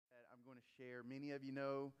share. Many of you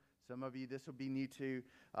know, some of you, this will be new to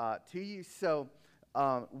you. So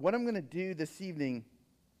what I'm going to do this evening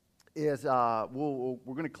is we're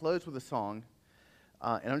going to close with a song,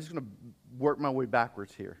 and I'm just going to work my way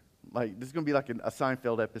backwards here. Like, this is going to be like a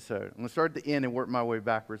Seinfeld episode. I'm going to start at the end and work my way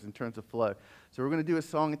backwards in terms of flow. So we're going to do a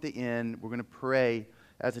song at the end. We're going to pray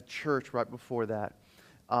as a church right before that.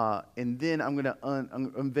 And then I'm going to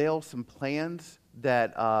unveil some plans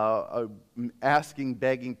that asking,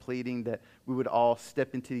 begging, pleading that we would all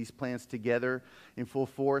step into these plans together in full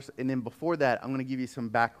force. And then before that, I'm going to give you some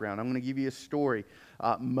background. I'm going to give you a story.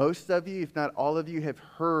 Most of you, if not all of you, have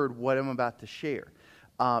heard what I'm about to share.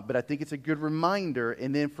 But I think it's a good reminder.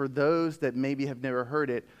 And then for those that maybe have never heard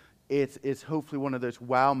it, it's hopefully one of those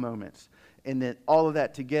wow moments. And then all of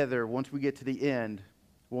that together, once we get to the end,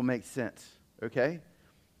 will make sense. Okay?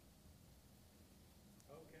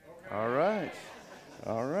 All right.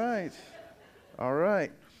 All right. All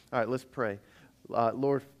right. All right, let's pray.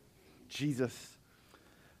 Lord Jesus,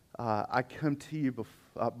 I come to you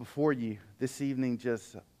before you this evening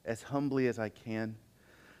just as humbly as I can,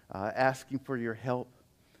 asking for your help,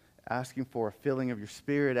 asking for a filling of your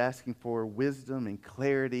Spirit, asking for wisdom and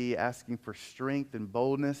clarity, asking for strength and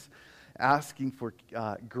boldness, asking for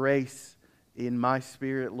grace in my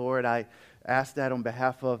spirit, Lord. I ask that on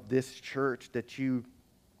behalf of this church, that you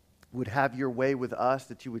would have your way with us,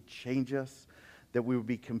 that you would change us, that we would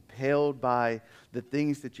be compelled by the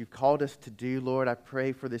things that you've called us to do, Lord. I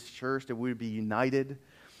pray for this church that we would be united,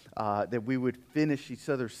 that we would finish each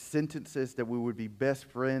other's sentences, that we would be best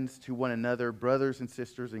friends to one another, brothers and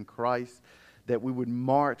sisters in Christ, that we would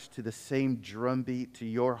march to the same drumbeat, to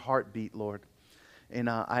your heartbeat, Lord. And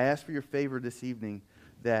I ask for your favor this evening,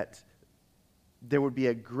 that there would be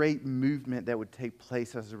a great movement that would take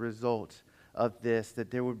place as a result of this,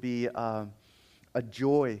 that there would be a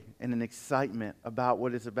joy and an excitement about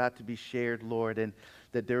what is about to be shared, Lord, and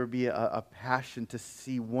that there would be a passion to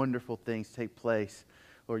see wonderful things take place.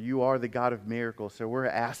 Lord, you are the God of miracles, so we're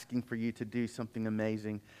asking for you to do something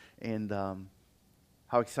amazing, and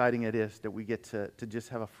how exciting it is that we get to just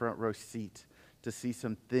have a front row seat to see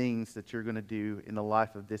some things that you're going to do in the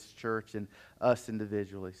life of this church and us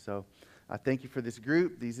individually. So I thank you for this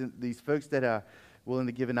group, these folks that are willing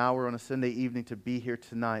to give an hour on a Sunday evening to be here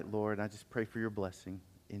tonight, Lord. I just pray for your blessing.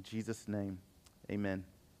 In Jesus' name, amen.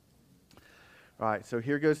 All right, so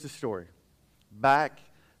here goes the story. Back,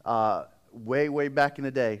 way back in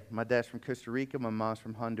the day, my dad's from Costa Rica, my mom's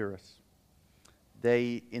from Honduras.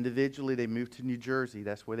 They moved to New Jersey.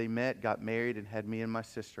 That's where they met, got married, and had me and my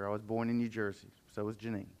sister. I was born in New Jersey. So was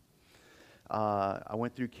Janine. I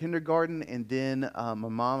went through kindergarten, and then my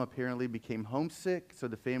mom apparently became homesick, so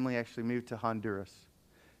the family actually moved to Honduras.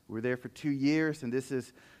 We were there for 2 years, and this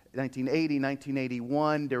is 1980,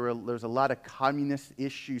 1981. There was a lot of communist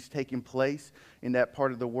issues taking place in that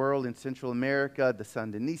part of the world, in Central America, the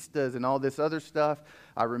Sandinistas and all this other stuff.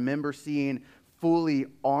 I remember seeing fully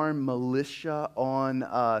armed militia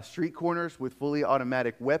on street corners with fully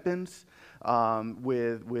automatic weapons,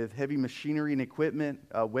 with heavy machinery and equipment,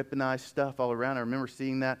 weaponized stuff all around. I remember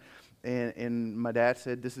seeing that, and my dad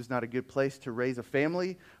said, this is not a good place to raise a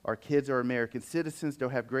family. Our kids are American citizens. They'll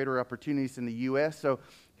have greater opportunities in the U.S., so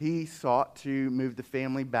he sought to move the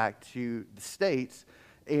family back to the States,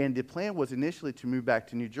 and the plan was initially to move back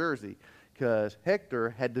to New Jersey, because Hector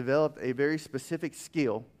had developed a very specific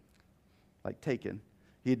skill, like Taken.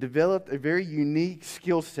 He had developed a very unique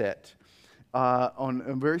skill set on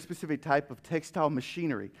a very specific type of textile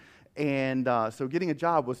machinery. And so getting a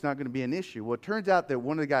job was not going to be an issue. Well, it turns out that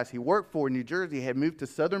one of the guys he worked for in New Jersey had moved to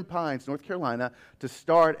Southern Pines, North Carolina, to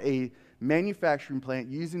start a manufacturing plant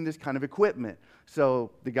using this kind of equipment. So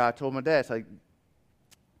the guy told my dad, it's like,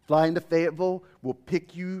 fly into Fayetteville, we'll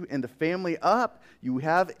pick you and the family up. You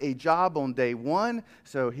have a job on day one.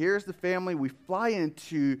 So here's the family. We fly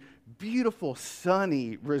into beautiful,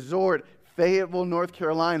 sunny resort, Fayetteville, North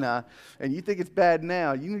Carolina, and you think it's bad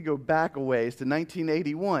now. You need to go back a ways to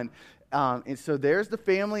 1981. And so there's the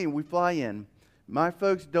family, and we fly in. My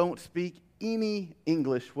folks don't speak any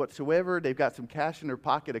English whatsoever. They've got some cash in their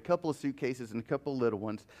pocket, a couple of suitcases, and a couple of little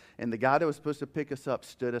ones. And the guy that was supposed to pick us up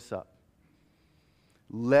stood us up.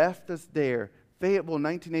 Left us there. Fayetteville,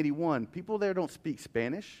 1981. People there don't speak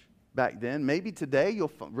Spanish back then. Maybe today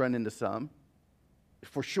you'll run into some,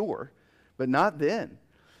 for sure, but not then.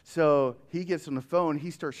 So he gets on the phone. He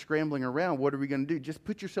starts scrambling around. What are we going to do? Just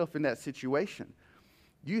put yourself in that situation.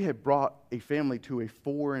 You have brought a family to a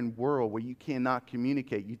foreign world where you cannot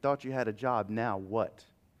communicate. You thought you had a job. Now what?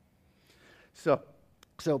 So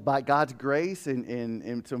So by God's grace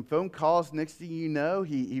and some phone calls, next thing you know,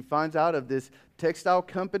 he finds out of this textile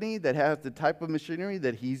company that has the type of machinery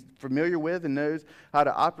that he's familiar with and knows how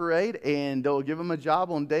to operate, and they'll give him a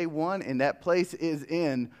job on day one, and that place is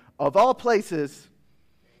in, of all places,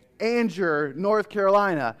 Anger, North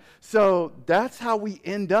Carolina. So that's how we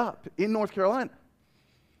end up in North Carolina.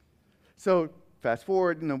 So fast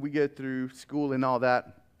forward, we get through school and all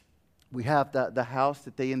that. We have the house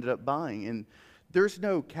that they ended up buying, and there's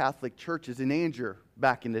no Catholic churches in Anger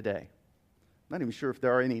back in the day. Not even sure if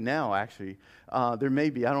there are any now, actually. There may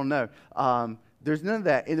be, I don't know. There's none of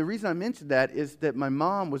that. And the reason I mention that is that my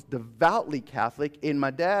mom was devoutly Catholic, and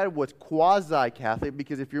my dad was quasi-Catholic,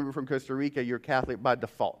 because if you're from Costa Rica, you're Catholic by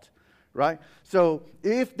default, right? So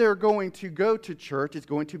if they're going to go to church, it's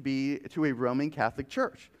going to be to a Roman Catholic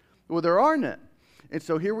church. Well, there are none. And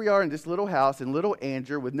so here we are in this little house in Little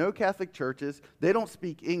Anger with no Catholic churches. They don't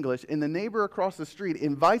speak English. And the neighbor across the street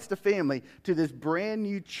invites the family to this brand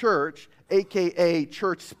new church, a.k.a.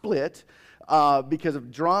 church split, because of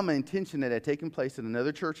drama and tension that had taken place in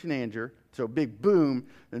another church in Anger. So big boom,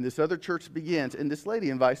 and this other church begins. And this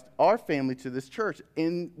lady invites our family to this church.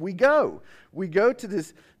 And we go. We go to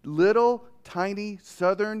this little, tiny,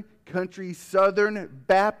 southern country, Southern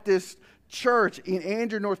Baptist church in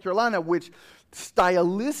Anger, North Carolina, which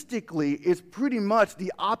stylistically is pretty much the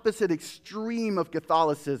opposite extreme of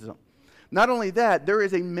Catholicism. Not only that, there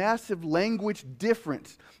is a massive language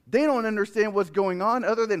difference. They don't understand what's going on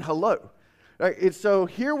other than hello. Right? And so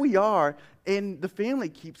here we are, and the family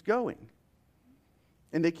keeps going.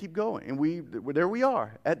 And they keep going. And there we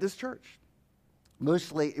are at this church.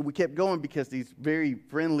 Mostly, we kept going because these very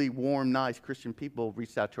friendly, warm, nice Christian people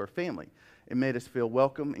reached out to our family. It made us feel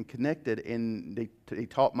welcome and connected, and they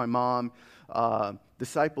taught my mom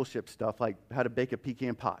discipleship stuff, like how to bake a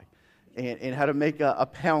pecan pie and how to make a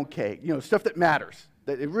pound cake, stuff that matters,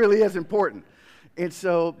 that it really is important. And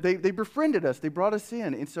so they befriended us. They brought us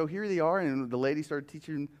in. And so here they are, and the lady started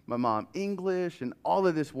teaching my mom English and all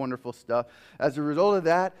of this wonderful stuff. As a result of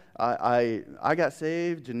that, I got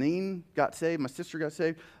saved. Janine got saved. My sister got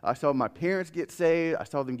saved. I saw my parents get saved. I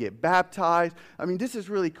saw them get baptized. I mean, this is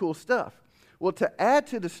really cool stuff. Well, to add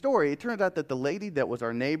to the story, it turns out that the lady that was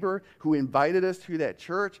our neighbor who invited us to that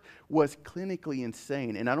church was clinically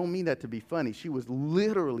insane. And I don't mean that to be funny. She was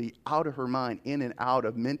literally out of her mind, in and out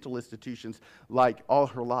of mental institutions like all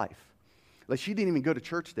her life. Like, she didn't even go to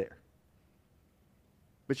church there.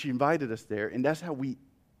 But she invited us there, and that's how we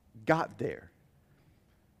got there.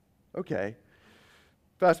 Okay.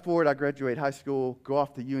 Fast forward, I graduate high school, go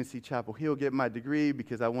off to UNC Chapel Hill, get my degree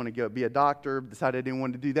because I want to go be a doctor. Decided I didn't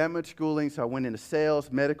want to do that much schooling, so I went into sales,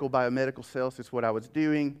 biomedical sales is what I was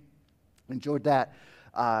doing. Enjoyed that.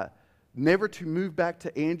 Never to move back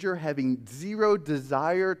to Anger, having zero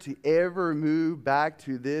desire to ever move back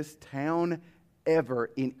to this town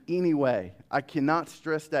ever in any way. I cannot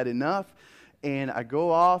stress that enough. And I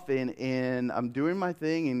go off and I'm doing my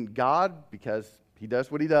thing, and God, because He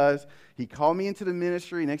does what He does, He called me into the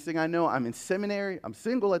ministry. Next thing I know, I'm in seminary. I'm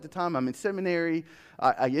single at the time. I'm in seminary.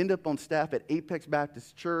 I end up on staff at Apex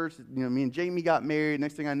Baptist Church. Me and Jamie got married.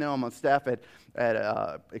 Next thing I know, I'm on staff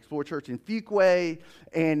at Explore Church in Fuquay.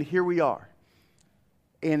 And here we are.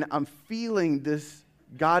 And I'm feeling this.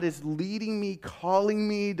 God is leading me, calling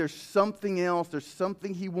me. There's something else. There's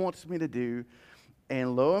something He wants me to do.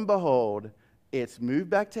 And lo and behold, it's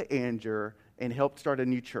moved back to Anger and helped start a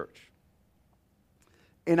new church.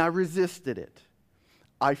 And I resisted it.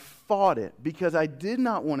 I fought it because I did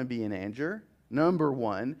not want to be in Anger, number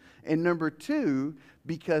one. And number two,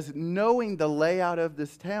 because knowing the layout of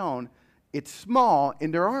this town, it's small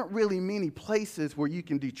and there aren't really many places where you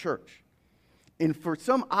can do church. And for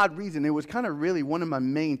some odd reason, it was kind of really one of my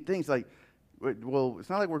main things. Like, well, it's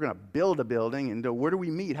not like we're going to build a building, and where do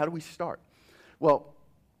we meet? How do we start? Well,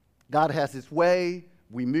 God has His way.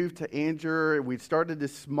 We moved to Anger. We started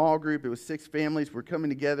this small group. It was 6 families. We're coming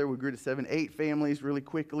together. We grew to 7, 8 families really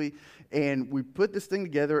quickly. And we put this thing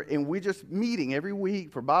together, and we're just meeting every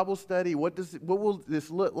week for Bible study. What will this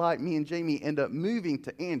look like? Me and Jamie end up moving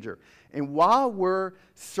to Anger. And while we're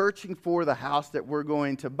searching for the house that we're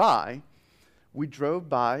going to buy, we drove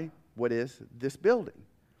by what is this building.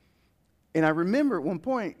 And I remember at one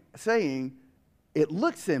point saying, it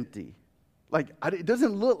looks empty. Like, it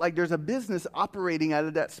doesn't look like there's a business operating out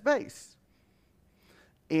of that space.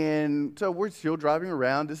 And so we're still driving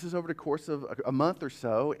around. This is over the course of a month or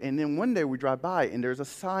so. And then one day we drive by, and there's a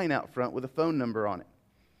sign out front with a phone number on it.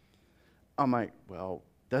 I'm like, well,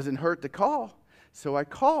 doesn't hurt to call. So I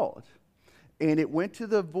called. And it went to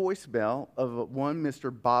the voicemail of one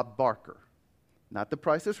Mr. Bob Barker. Not The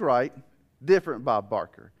Price is Right, different Bob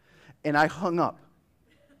Barker. And I hung up.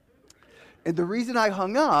 And the reason I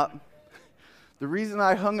hung up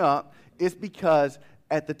is because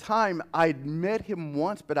at the time I'd met him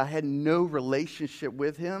once, but I had no relationship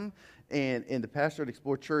with him. And the pastor at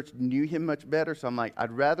Explore Church knew him much better. So I'm like,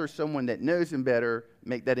 I'd rather someone that knows him better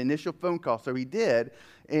make that initial phone call. So he did.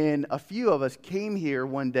 And a few of us came here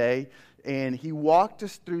one day, and he walked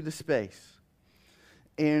us through the space.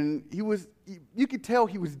 And you could tell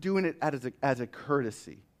he was doing it as a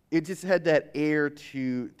courtesy. It just had that air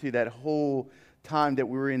to that whole time that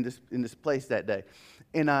we were in this place that day.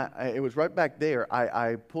 And it was right back there.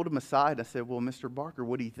 I pulled him aside. I said, well, Mr. Barker,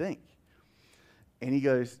 what do you think? And he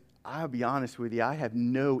goes, I'll be honest with you, I have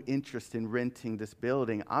no interest in renting this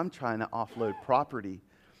building. I'm trying to offload property.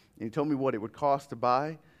 And he told me what it would cost to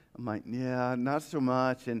buy. I'm like, yeah, not so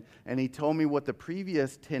much. And he told me what the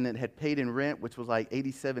previous tenant had paid in rent, which was like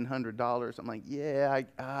 $8,700. I'm like,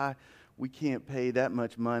 yeah, we can't pay that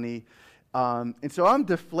much money. And so I'm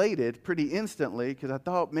deflated pretty instantly because I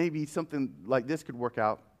thought maybe something like this could work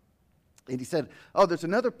out. And he said, oh, there's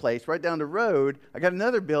another place right down the road. I got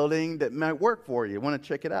another building that might work for you. Want to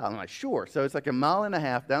check it out? I'm like, sure. So it's like 1.5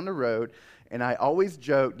 miles down the road. And I always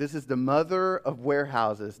joke, this is the mother of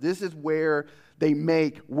warehouses. This is where they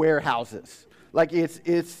make warehouses. Like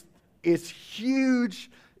it's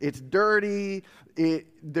huge. It's dirty.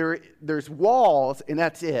 There's walls, and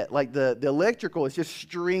that's it. Like the electrical is just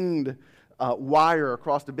stringed wire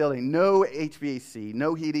across the building. No HVAC,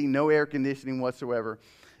 no heating, no air conditioning whatsoever.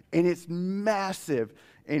 And it's massive.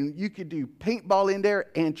 And you could do paintball in there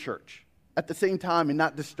and church at the same time and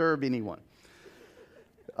not disturb anyone.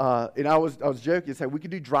 And I was joking, saying we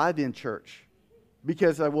could do drive-in church.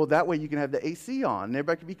 Because, well, that way you can have the AC on and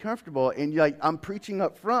everybody can be comfortable. And you're like, I'm preaching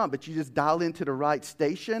up front, but you just dial into the right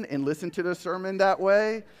station and listen to the sermon that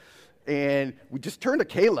way. And we just turn to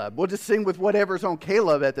Caleb. We'll just sing with whatever's on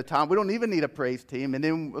Caleb at the time. We don't even need a praise team. And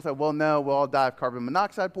then we'll say, well, no, we'll all die of carbon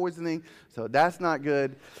monoxide poisoning, so that's not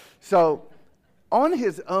good. So on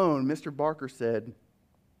his own, Mr. Barker said,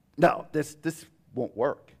 no, this won't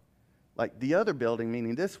work. Like the other building,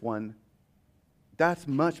 meaning this one, that's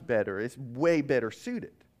much better. It's way better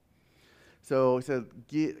suited. So he said,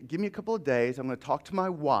 give me a couple of days. I'm going to talk to my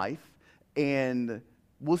wife, and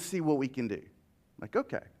we'll see what we can do. I'm like,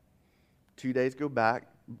 okay. 2 days go by.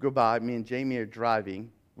 Me and Jamie are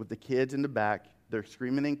driving with the kids in the back. They're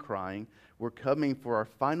screaming and crying. We're coming for our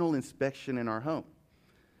final inspection in our home.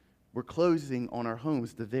 We're closing on our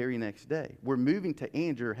homes the very next day. We're moving to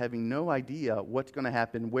Andrew having no idea what's going to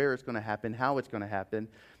happen, where it's going to happen, how it's going to happen.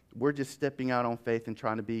 We're just stepping out on faith and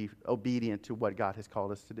trying to be obedient to what God has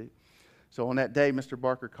called us to do. So on that day, Mr.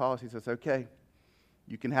 Barker calls. He says, okay,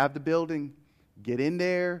 you can have the building. Get in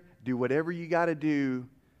there. Do whatever you got to do.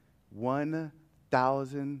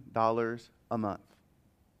 $1,000 a month.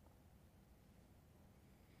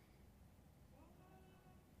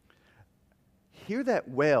 Hear that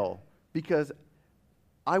well, because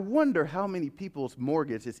I wonder how many people's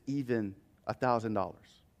mortgage is even $1,000.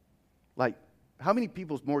 Like, how many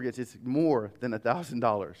people's mortgage is more than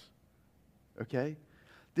 $1,000? Okay?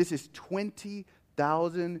 This is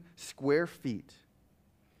 20,000 square feet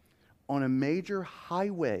on a major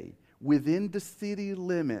highway within the city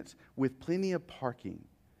limits with plenty of parking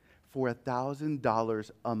for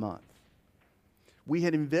 $1,000 a month. We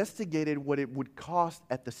had investigated what it would cost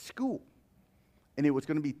at the school, and it was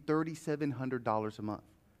going to be $3,700 a month.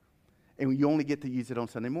 And you only get to use it on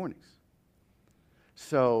Sunday mornings.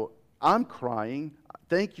 So I'm crying.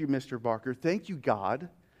 Thank you, Mr. Barker. Thank you, God.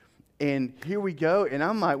 And here we go. And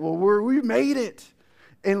I'm like, well, we made it.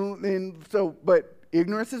 And so, but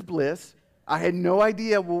ignorance is bliss. I had no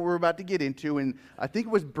idea what we're about to get into. And I think it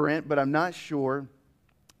was Brent, but I'm not sure,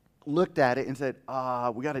 looked at it and said,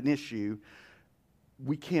 we got an issue.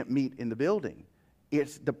 We can't meet in the building.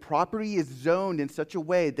 The property is zoned in such a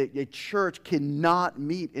way that a church cannot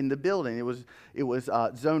meet in the building. It was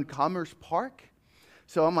zoned Commerce Park.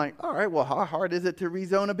 So I'm like, all right, well, how hard is it to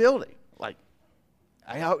rezone a building? Like,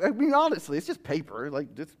 I mean, honestly, it's just paper.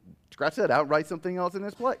 Like, just scratch that out, write something else in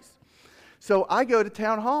its place. So I go to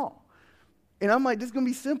town hall. And I'm like, this is going to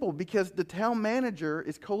be simple because the town manager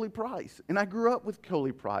is Coley Price. And I grew up with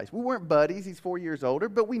Coley Price. We weren't buddies. He's 4 years older,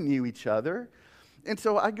 but we knew each other. And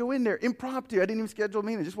so I go in there, impromptu. I didn't even schedule a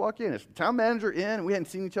meeting. I just walk in. It's the town manager in. And we hadn't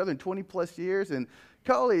seen each other in 20-plus years. And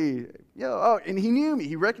Coley, and he knew me.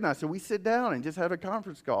 He recognized. So we sit down and just have a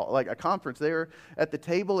conference call, like a conference there at the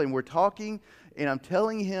table. And we're talking. And I'm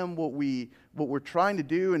telling him what we're trying to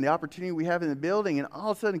do and the opportunity we have in the building. And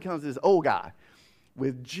all of a sudden comes this old guy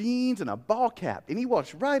with jeans and a ball cap. And he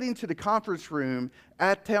walks right into the conference room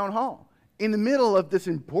at town hall. in the middle of this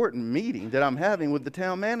important meeting that I'm having with the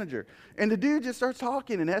town manager. And the dude just starts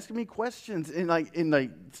talking and asking me questions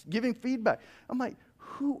and giving feedback. I'm like,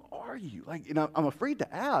 who are you? Like, and I'm afraid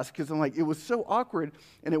to ask because I'm like, it was so awkward.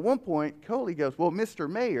 And at one point, Coley goes, well, Mr.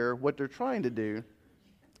 Mayor, what they're trying to do.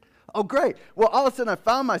 Oh, great. Well, all of a sudden I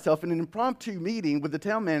found myself in an impromptu meeting with the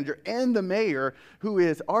town manager and the mayor, who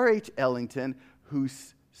is R.H. Ellington,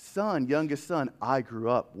 whose youngest son, I grew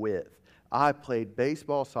up with. I played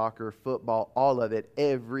baseball, soccer, football, all of it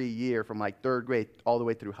every year from like third grade all the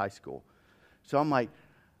way through high school. So I'm like,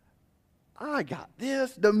 I got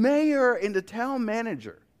this. The mayor and the town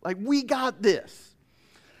manager, like, we got this.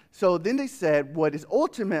 So then they said what is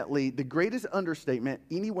ultimately the greatest understatement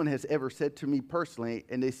anyone has ever said to me personally,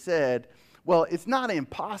 and they said, well, it's not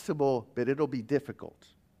impossible, but it'll be difficult.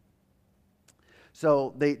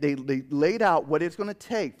 So they laid out what it's going to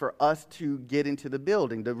take for us to get into the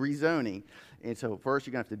building, the rezoning. And so first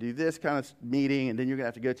you're going to have to do this kind of meeting, and then you're going to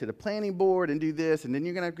have to go to the planning board and do this, and then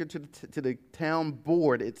you're going to have to go to the town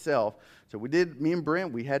board itself. So me and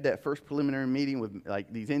Brent, we had that first preliminary meeting with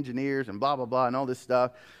like these engineers and blah, blah, blah, and all this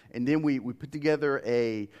stuff. And then we put together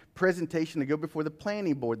a presentation to go before the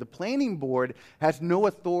planning board. The planning board has no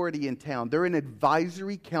authority in town. They're an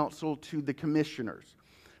advisory council to the commissioners.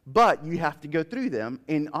 But you have to go through them,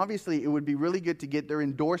 and obviously it would be really good to get their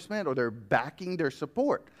endorsement or their backing, their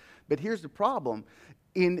support. But here's the problem.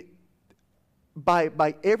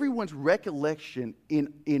 By everyone's recollection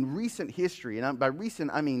in recent history, and by recent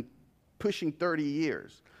I mean pushing 30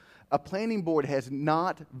 years, a planning board has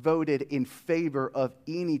not voted in favor of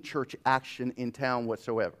any church action in town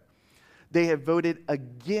whatsoever. They have voted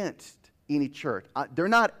against any church. They're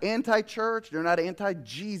not anti-church. They're not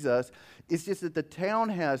anti-Jesus. It's just that the town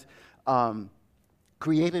has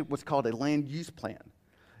created what's called a land use plan.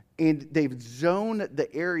 And they've zoned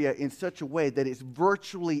the area in such a way that it's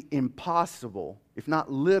virtually impossible, if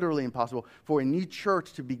not literally impossible, for a new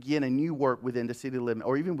church to begin a new work within the city limit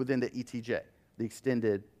or even within the ETJ, the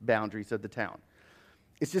extended boundaries of the town.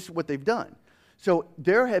 It's just what they've done. So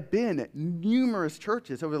there have been numerous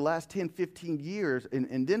churches over the last 10, 15 years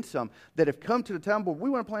and then some that have come to the town board. We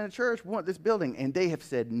want to plant a church. We want this building. And they have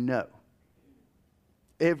said no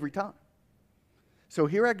every time. So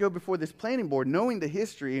here I go before this planning board, knowing the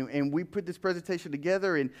history, and we put this presentation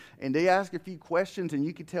together, and they ask a few questions, and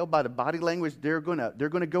you can tell by the body language they're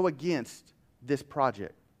gonna go against this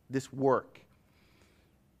project, this work.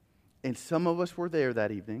 And some of us were there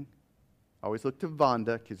that evening. I always look to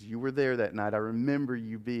Vonda because you were there that night. I remember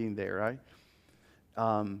you being there, right?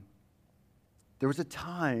 There was a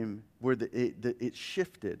time where it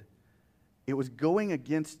shifted. It was going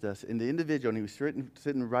against us, and the individual, and he was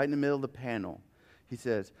sitting right in the middle of the panel. He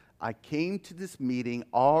says, I came to this meeting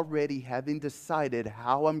already having decided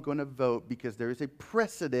how I'm going to vote because there is a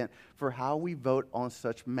precedent for how we vote on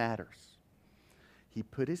such matters. He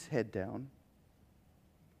put his head down,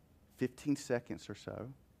 15 seconds or so.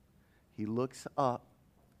 He looks up,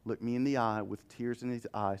 looked me in the eye with tears in his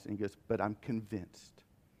eyes, and he goes, but I'm convinced.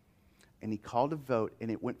 And he called a vote, and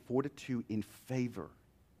it went 4-2 in favor,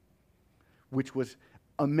 which was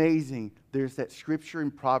amazing. There's that scripture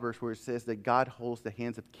in Proverbs where it says that God holds the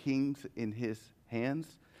hands of kings in his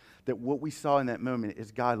hands. That what we saw in that moment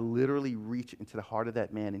is God literally reach into the heart of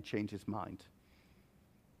that man and change his mind.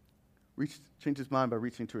 Change his mind by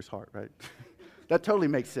reaching to his heart, right? That totally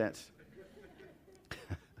makes sense.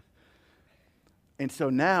 And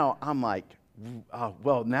so now I'm like,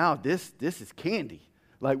 well, now this is candy.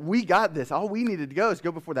 Like, we got this. All we needed to go is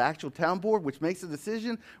go before the actual town board, which makes a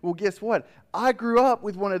decision. Well, guess what? I grew up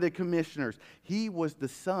with one of the commissioners. He was the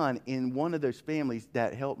son in one of those families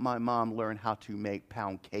that helped my mom learn how to make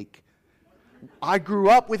pound cake. I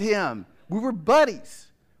grew up with him. We were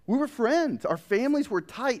buddies. We were friends. Our families were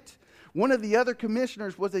tight. One of the other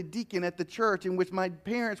commissioners was a deacon at the church in which my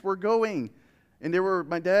parents were going. And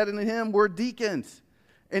my dad and him were deacons.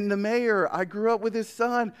 And the mayor, I grew up with his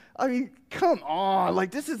son. I mean, come on,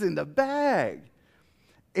 like, this is in the bag.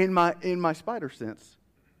 In my spider sense,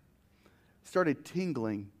 started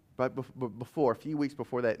tingling right before, a few weeks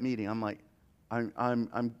before that meeting. I'm like,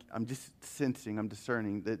 I'm just sensing, I'm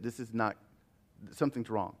discerning that this is not, something's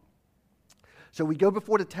wrong. So we go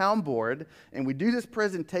before the town board, and we do this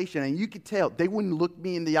presentation, and you could tell they wouldn't look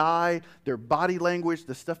me in the eye, their body language,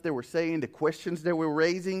 the stuff they were saying, the questions they were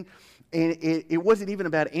raising. And it wasn't even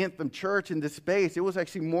about Anthem Church in this space. It was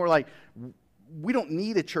actually more like, we don't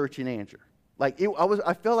need a church in Angier. Like,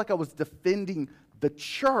 I felt like I was defending the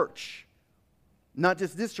church, not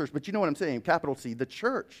just this church, but you know what I'm saying, capital C, the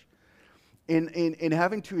church. And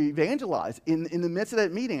having to evangelize. In the midst of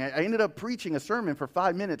that meeting, I ended up preaching a sermon for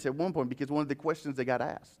 5 minutes at one point because one of the questions they got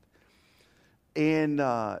asked. And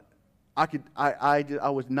I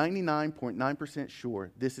was 99.9%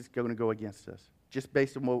 sure this is going to go against us, just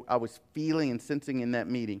based on what I was feeling and sensing in that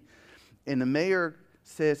meeting. And the mayor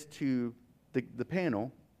says to the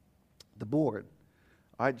panel, the board,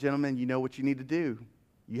 all right, gentlemen, you know what you need to do.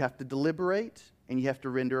 You have to deliberate and you have to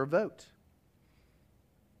render a vote.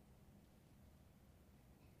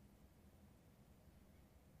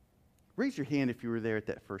 Raise your hand if you were there at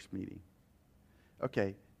that first meeting.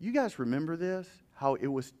 Okay, you guys remember this? How it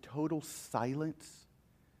was total silence?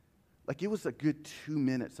 Like it was a good 2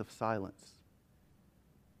 minutes of silence.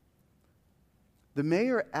 The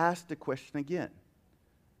mayor asked the question again.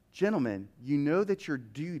 Gentlemen, you know that your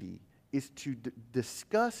duty is to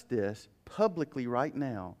discuss this publicly right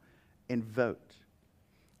now and vote.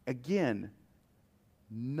 Again,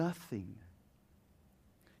 nothing.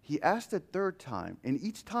 He asked a third time, and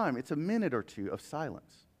each time it's a minute or two of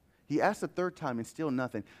silence. He asked a third time and still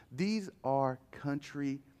nothing. These are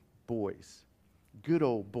country boys, good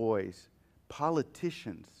old boys,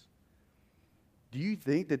 politicians. Do you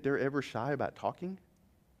think that they're ever shy about talking?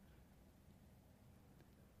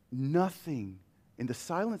 Nothing. And the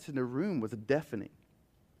silence in the room was deafening.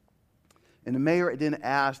 And the mayor then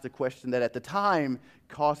asked the question that at the time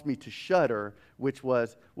caused me to shudder, which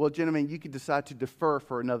was, well, gentlemen, you could decide to defer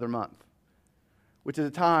for another month. Which at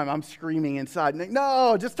the time, I'm screaming inside,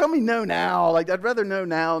 no, just tell me no now. Like, I'd rather no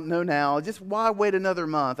now. Just why wait another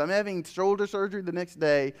month? I'm having shoulder surgery the next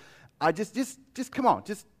day. Just come on.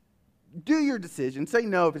 Just do your decision. Say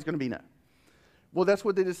no if it's going to be no. Well, that's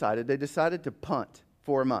what they decided. They decided to punt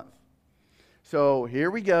for a month. So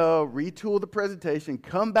here we go, retool the presentation,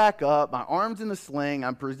 come back up, my arm's in a sling,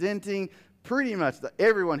 I'm presenting pretty much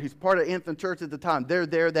everyone who's part of Anthem Church at the time. They're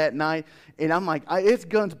there that night, and I'm like, it's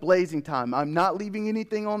guns blazing time. I'm not leaving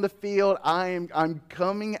anything on the field. I'm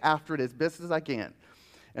coming after it as best as I can.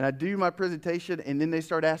 And I do my presentation, and then they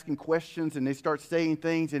start asking questions, and they start saying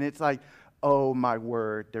things, and it's like, oh my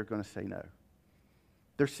word, they're going to say no.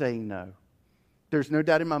 They're saying no. There's no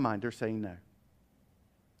doubt in my mind, they're saying no.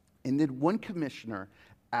 And then one commissioner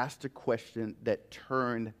asked a question that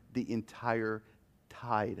turned the entire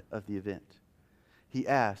tide of the event. He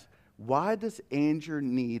asked, why does Andrew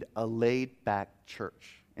need a laid-back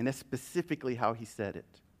church? And that's specifically how he said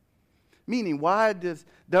it. Meaning, why does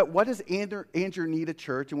Andrew need a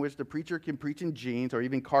church in which the preacher can preach in jeans or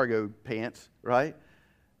even cargo pants, right?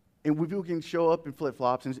 And people can show up in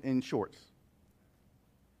flip-flops and shorts?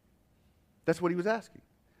 That's what he was asking.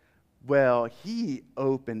 Well, he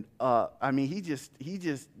opened up. I mean, he just,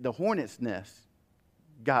 the hornet's nest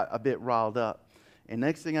got a bit riled up. And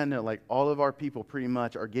next thing I know, like all of our people pretty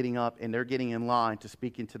much are getting up and they're getting in line to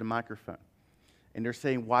speak into the microphone. And they're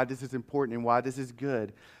saying why this is important and why this is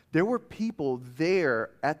good. There were people there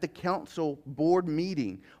at the council board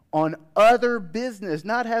meeting on other business,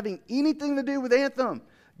 not having anything to do with Anthem,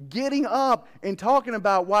 getting up and talking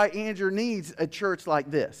about why Andrew needs a church like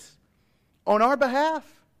this on our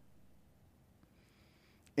behalf.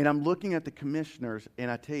 And I'm looking at the commissioners, and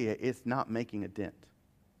I tell you, it's not making a dent.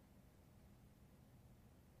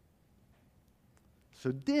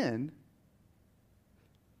 So then,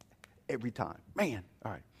 every time, man,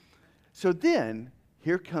 all right. So then,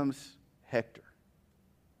 here comes Hector,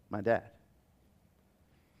 my dad.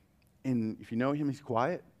 And if you know him, he's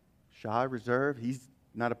quiet, shy, reserved. He's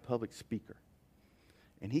not a public speaker.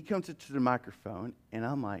 And he comes into the microphone, and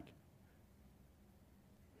I'm like,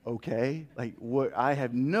 okay, like what? I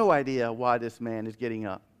have no idea why this man is getting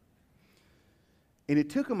up. And it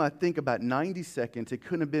took him, I think, about 90 seconds. It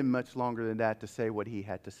couldn't have been much longer than that to say what he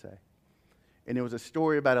had to say. And it was a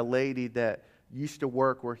story about a lady that used to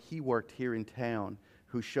work where he worked here in town,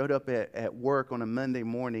 who showed up at work on a Monday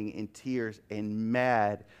morning in tears and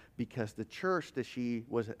mad because the church that she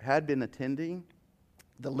had been attending,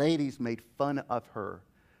 the ladies made fun of her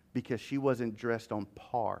because she wasn't dressed on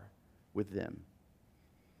par with them.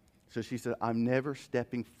 So she said, I'm never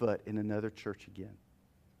stepping foot in another church again.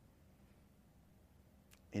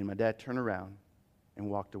 And my dad turned around and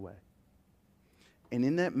walked away. And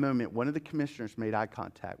in that moment, one of the commissioners made eye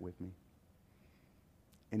contact with me.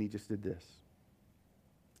 And he just did this.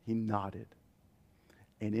 He nodded.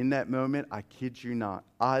 And in that moment, I kid you not,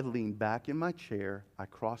 I leaned back in my chair, I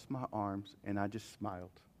crossed my arms, and I just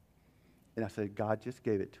smiled. And I said, God just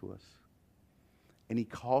gave it to us. And he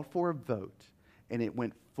called for a vote. And it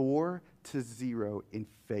went 4-0 in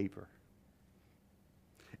favor.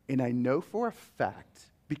 And I know for a fact,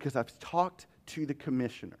 because I've talked to the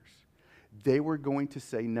commissioners, they were going to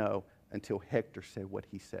say no until Hector said what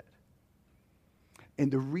he said.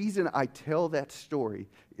 And the reason I tell that story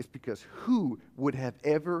is because who would have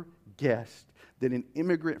ever guessed that an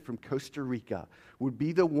immigrant from Costa Rica would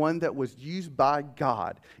be the one that was used by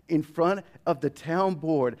God in front of the town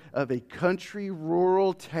board of a country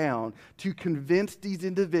rural town to convince these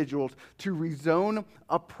individuals to rezone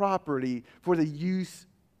a property for the use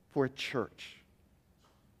for a church.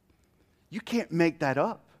 You can't make that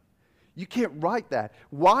up. You can't write that.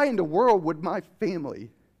 Why in the world would my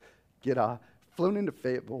family get flown into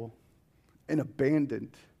Fayetteville and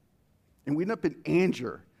abandoned? And we end up in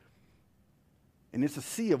Anger. And it's a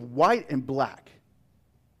sea of white and black.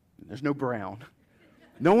 There's no brown.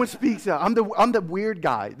 No one speaks out. I'm the weird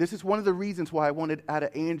guy. This is one of the reasons why I wanted out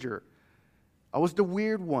of Anger. I was the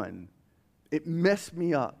weird one. It messed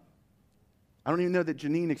me up. I don't even know that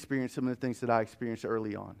Janine experienced some of the things that I experienced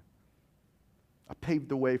early on. I paved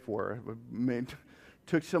the way for her,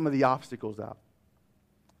 took some of the obstacles out.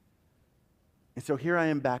 And so here I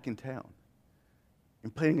am back in town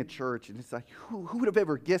and planning a church, and it's like, who would have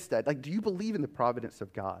ever guessed that? Like, do you believe in the providence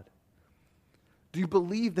of God? Do you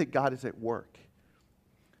believe that God is at work?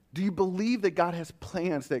 Do you believe that God has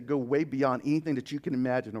plans that go way beyond anything that you can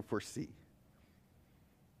imagine or foresee?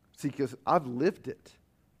 See, because I've lived it.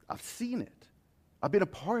 I've seen it. I've been a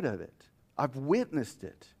part of it. I've witnessed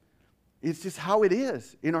it. It's just how it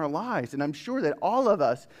is in our lives. And I'm sure that all of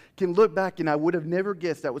us can look back, and I would have never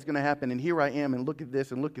guessed that was going to happen. And here I am, and look at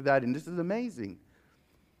this and look at that, and this is amazing.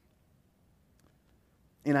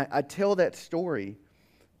 And I tell that story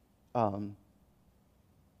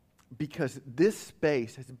because this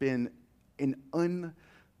space has been an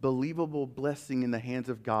unbelievable blessing in the hands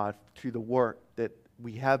of God to the work that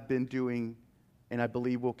we have been doing and I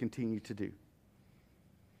believe will continue to do.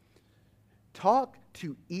 Talk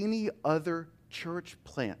to any other church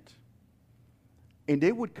plant, and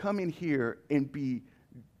they would come in here and be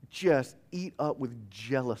just eat up with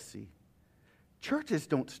jealousy. Churches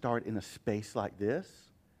don't start in a space like this,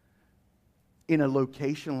 in a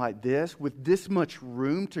location like this, with this much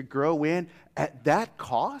room to grow in at that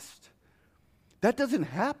cost. That doesn't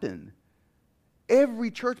happen.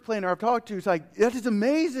 Every church planter I've talked to is like, that is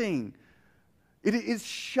amazing. It is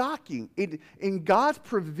shocking. In God's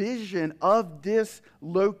provision of this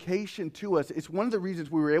location to us, it's one of the reasons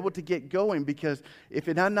we were able to get going, because if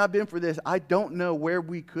it had not been for this, I don't know where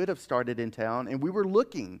we could have started in town. And we were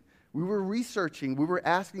looking, we were researching, we were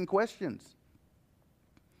asking questions.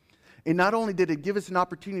 And not only did it give us an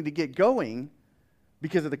opportunity to get going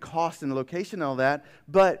because of the cost and the location and all that,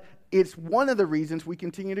 but it's one of the reasons we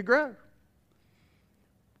continue to grow.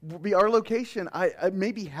 Our location,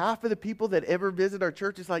 maybe half of the people that ever visit our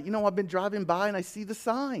church is like, I've been driving by and I see the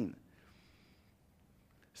sign.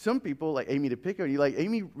 Some people, like Amy DePico,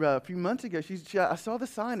 Amy, a few months ago, I saw the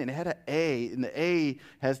sign and it had an A, and the A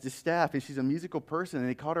has the staff, and she's a musical person, and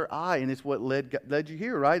it caught her eye, and it's what led you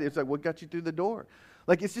here, right? It's like what got you through the door.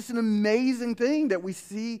 Like, it's just an amazing thing that we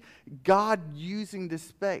see God using this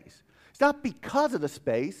space. It's not because of the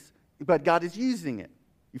space, but God is using it.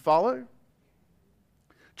 You follow?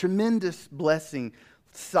 Tremendous blessing,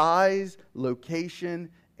 size, location,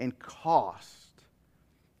 and cost.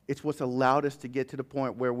 It's what's allowed us to get to the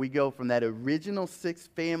point where we go from that original 6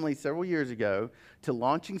 families several years ago to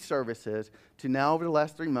launching services to now, over the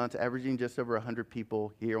last 3 months, averaging just over 100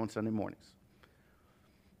 people here on Sunday mornings.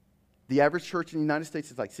 The average church in the United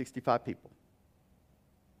States is like 65 people.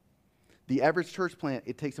 The average church plant,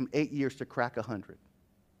 it takes them 8 years to crack 100.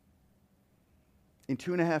 In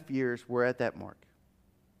 2.5 years, we're at that mark.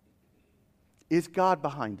 Is God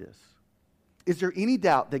behind this? Is there any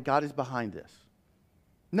doubt that God is behind this?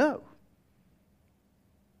 No.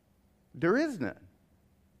 There is none.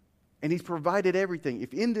 And He's provided everything.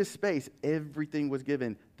 If in this space, everything was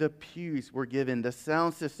given, the pews were given, the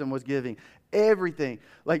sound system was given, everything.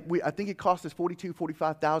 I think it cost us $42,000,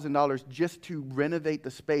 $45,000 just to renovate the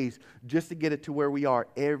space, just to get it to where we are.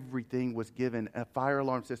 Everything was given. A fire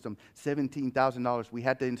alarm system, $17,000 we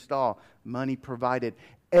had to install. Money provided.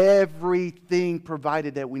 Everything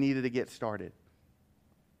provided that we needed to get started.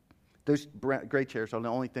 Those gray chairs are the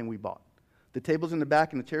only thing we bought. The tables in the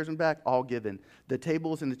back and the chairs in the back, all given. The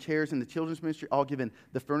tables and the chairs in the children's ministry, all given.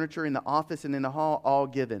 The furniture in the office and in the hall, all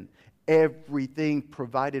given. Everything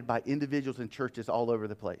provided by individuals and churches all over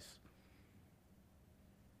the place.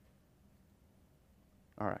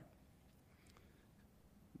 All right.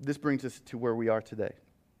 This brings us to where we are today.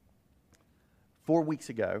 4 weeks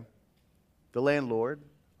ago, the landlord,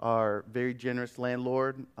 our very generous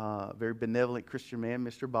landlord, very benevolent Christian man,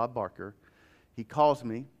 Mr. Bob Barker, he calls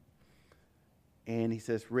me and he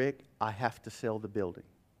says, "Rick, I have to sell the building."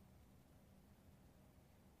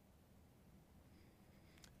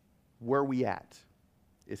 Where we at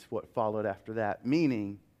is what followed after that,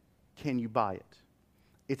 meaning, can you buy it?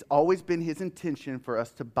 It's always been his intention for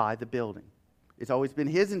us to buy the building. It's always been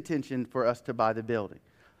his intention for us to buy the building.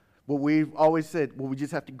 Well, we've always said, well, we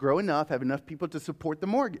just have to grow enough, have enough people to support the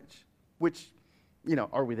mortgage, which,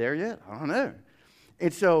 are we there yet? I don't know.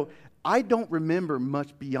 And so I don't remember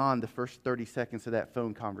much beyond the first 30 seconds of that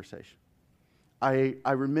phone conversation.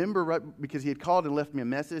 I remember right because he had called and left me a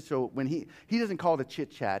message. So when he doesn't call it a chit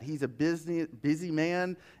chat. He's a busy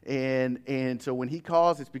man, and so when he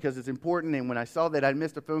calls, it's because it's important. And when I saw that I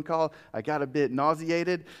missed a phone call, I got a bit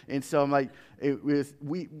nauseated. And so I'm like,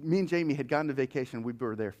 me and Jamie had gone to vacation. We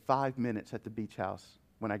were there 5 minutes at the beach house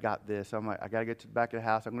when I got this. I'm like, I got to get to the back of the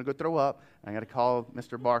house. I'm going to go throw up. I got to call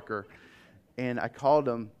Mr. Barker, and I called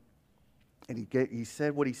him. And he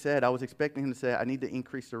said what he said. I was expecting him to say, I need to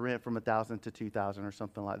increase the rent from $1,000 to $2,000 or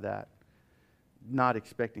something like that. Not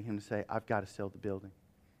expecting him to say, I've got to sell the building.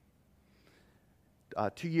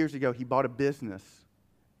 2 years ago, he bought a business,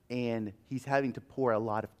 and he's having to pour a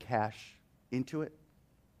lot of cash into it.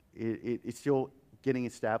 It's still getting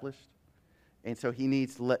established. And so he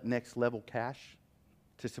needs next level cash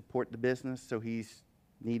to support the business, so he's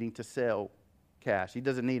needing to sell cash. He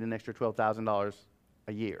doesn't need an extra $12,000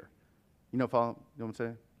 a year. You know what I'm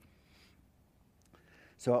saying?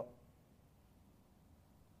 So,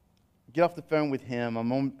 get off the phone with him.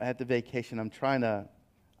 I'm at the vacation.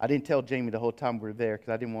 I didn't tell Jamie the whole time we were there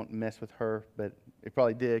because I didn't want to mess with her, but it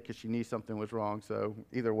probably did because she knew something was wrong. So,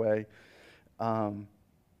 either way. And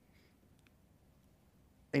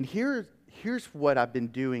here's what I've been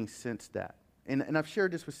doing since that. And I've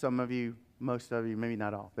shared this with some of you, most of you, maybe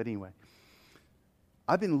not all, but anyway.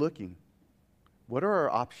 I've been looking. What are our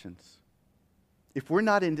options? If we're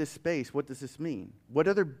not in this space, what does this mean? What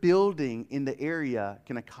other building in the area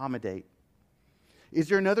can accommodate? Is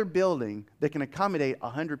there another building that can accommodate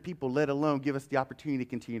 100 people, let alone give us the opportunity to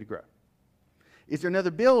continue to grow? Is there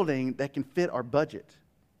another building that can fit our budget?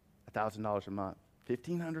 $1,000 a month,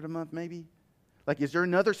 $1,500 a month maybe? Like, is there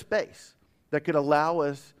another space that could allow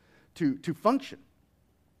us to function?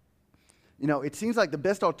 It seems like the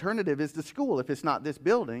best alternative is the school if it's not this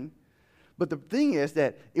building. But the thing is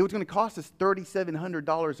that it was going to cost us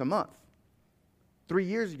 $3,700 a month 3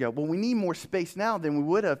 years ago. Well, we need more space now than we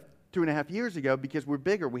would have 2.5 years ago because we're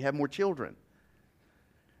bigger. We have more children.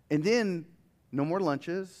 And then no more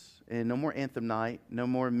lunches and no more anthem night, no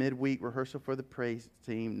more midweek rehearsal for the praise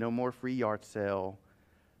team, no more free yard sale.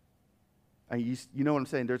 You know what I'm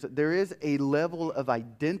saying? There is a level of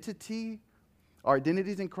identity. Our identity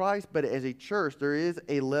is in Christ, but as a church, there is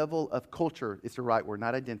a level of culture. It's the right word,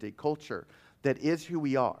 not identity, culture, that is who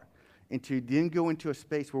we are. And to then go into a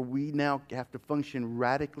space where we now have to function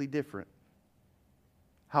radically different,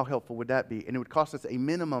 how helpful would that be? And it would cost us a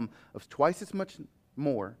minimum of twice as much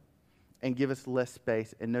more and give us less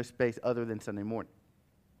space and no space other than Sunday morning.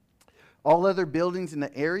 All other buildings in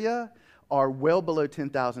the area are well below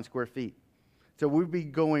 10,000 square feet. So we'd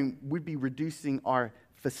be reducing our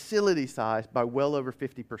facility size by well over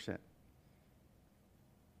 50%.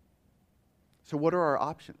 So what are our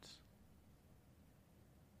options?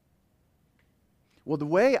 Well, the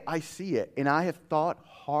way I see it, and I have thought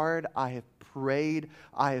hard, I have prayed,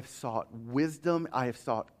 I have sought wisdom, I have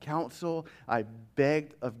sought counsel, I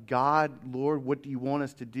begged of God, Lord, what do you want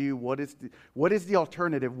us to do? What is the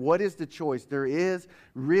alternative? What is the choice? There is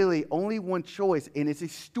really only one choice, and it's a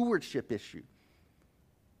stewardship issue.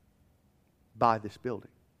 Buy this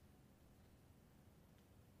building.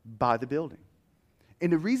 Buy the building.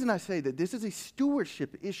 And the reason I say that this is a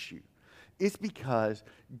stewardship issue is because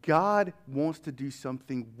God wants to do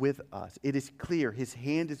something with us. It is clear. His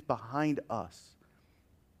hand is behind us.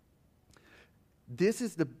 This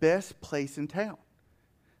is the best place in town.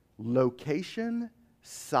 Location,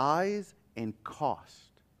 size, and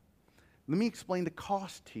cost. Let me explain the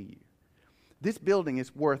cost to you. This building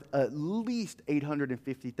is worth at least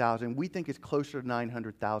 $850,000. We think it's closer to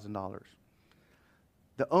 $900,000.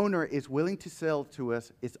 The owner is willing to sell to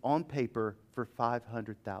us. It's on paper for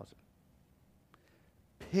 $500,000.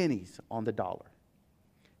 Pennies on the dollar.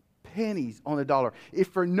 Pennies on the dollar. If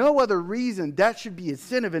for no other reason, that should be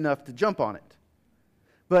incentive enough to jump on it.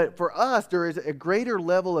 But for us, there is a greater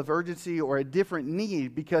level of urgency or a different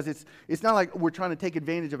need because it's not like we're trying to take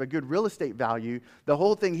advantage of a good real estate value. The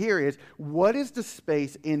whole thing here is, what is the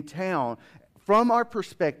space in town from our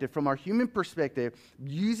perspective, from our human perspective,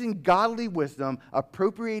 using godly wisdom,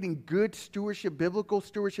 appropriating good stewardship, biblical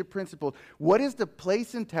stewardship principles? What is the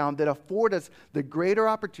place in town that affords us the greater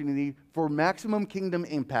opportunity for maximum kingdom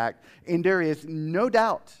impact? And there is no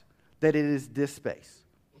doubt that it is this space.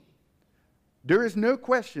 There is no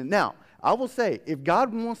question. Now, I will say, if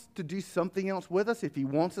God wants to do something else with us, if he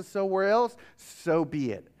wants us somewhere else, so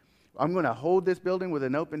be it. I'm going to hold this building with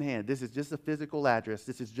an open hand. This is just a physical address.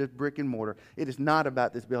 This is just brick and mortar. It is not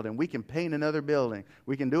about this building. We can paint another building.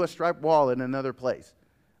 We can do a striped wall in another place.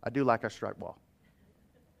 I do like our striped wall.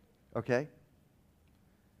 Okay?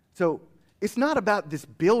 So it's not about this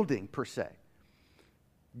building per se.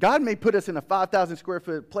 God may put us in a 5,000 square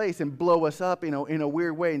foot place and blow us up, in a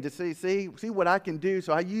weird way and just say, see what I can do.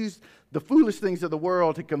 So I use the foolish things of the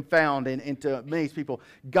world to confound and to amaze people.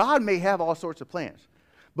 God may have all sorts of plans.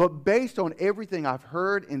 But based on everything I've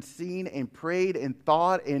heard and seen and prayed and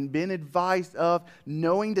thought and been advised of,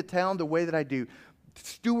 knowing the town the way that I do,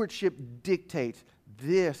 stewardship dictates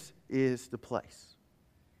this is the place.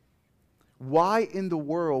 Why in the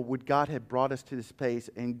world would God have brought us to this place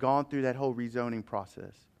and gone through that whole rezoning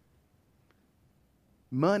process?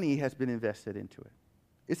 Money has been invested into it.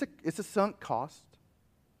 It's a sunk cost.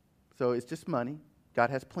 So it's just money. God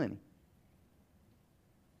has plenty.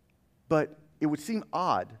 But it would seem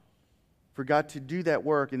odd for God to do that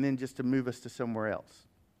work and then just to move us to somewhere else.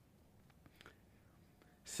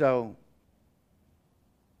 So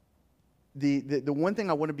the one thing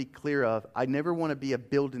I want to be clear of, I never want to be a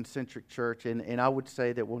building-centric church, and I would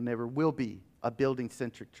say that we'll never will be a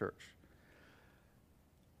building-centric church.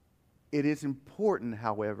 It is important,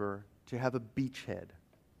 however, to have a beachhead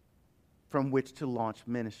from which to launch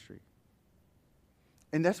ministry.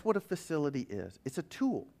 And that's what a facility is. It's a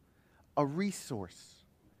tool, a resource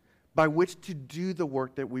by which to do the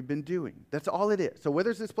work that we've been doing. That's all it is. So whether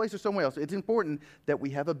it's this place or somewhere else, it's important that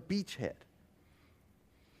we have a beachhead.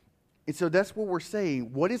 And so that's what we're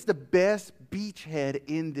saying. What is the best beachhead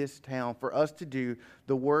in this town for us to do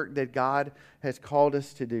the work that God has called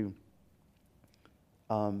us to do?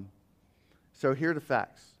 So here are the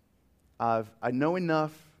facts. I know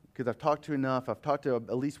enough because I've talked to enough. I've talked to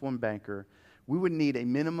at least one banker. We would need a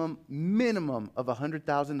minimum of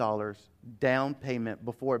 $100,000 down payment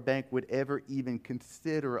before a bank would ever even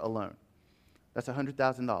consider a loan. That's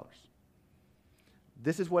 $100,000.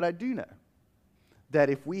 This is what I do know. That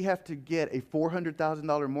if we have to get a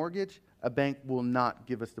 $400,000 mortgage, a bank will not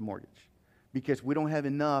give us the mortgage because we don't have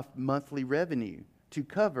enough monthly revenue to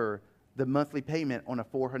cover the monthly payment on a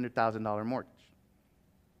 $400,000 mortgage.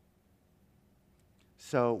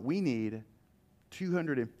 So we need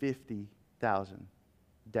 $250,000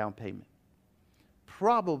 down payment.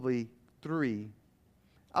 Probably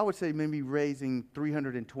I would say maybe raising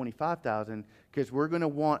 $325,000 because we're going to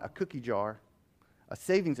want a cookie jar, a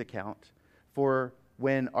savings account for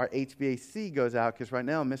when our HVAC goes out, because right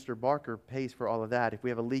now Mr. Barker pays for all of that. If we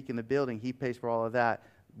have a leak in the building, he pays for all of that.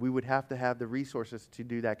 We would have to have the resources to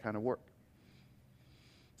do that kind of work.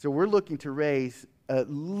 So we're looking to raise at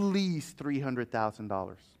least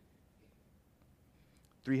 $300,000.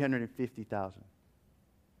 $350,000.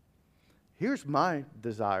 Here's my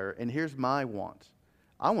desire, and here's my want.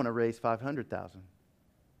 I want to raise $500,000.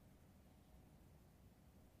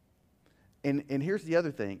 And here's the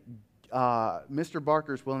other thing. Mr.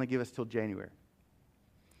 Barker is willing to give us till January,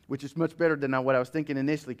 which is much better than what I was thinking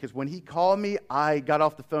initially, because when he called me, I got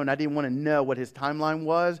off the phone. I didn't want to know what his timeline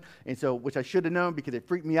was, and so, which I should have known because it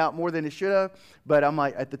freaked me out more than it should have. But I'm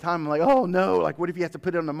like, at the time, I'm like, oh no, like what if he has to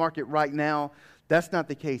put it on the market right now? That's not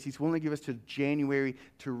the case. He's willing to give us to January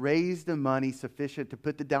to raise the money sufficient to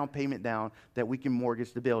put the down payment down that we can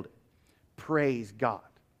mortgage the building. Praise God.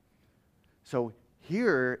 So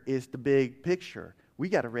here is the big picture. We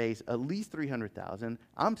got to raise at least $300,000.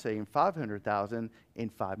 I'm saying $500,000 in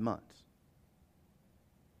 5 months.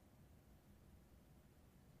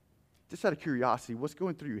 Just out of curiosity, what's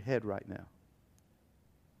going through your head right now?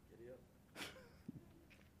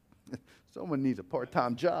 Someone needs a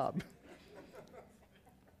part-time job.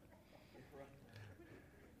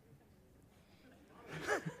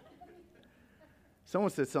 Someone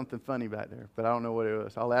said something funny back there, but I don't know what it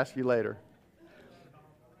was. I'll ask you later.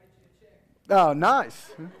 Oh,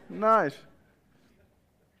 nice. Nice.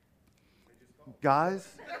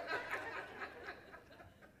 Guys,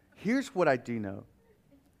 here's what I do know.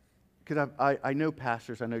 Because I know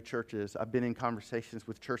pastors, I know churches. I've been in conversations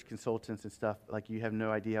with church consultants and stuff like you have no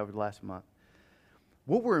idea over the last month.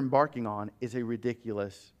 What we're embarking on is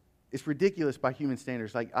it's ridiculous by human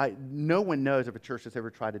standards. Like no one knows of a church that's ever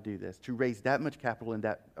tried to do this, to raise that much capital in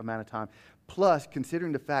that amount of time. Plus,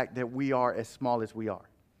 considering the fact that we are as small as we are.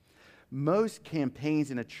 Most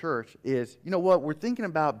campaigns in a church is, you know what, we're thinking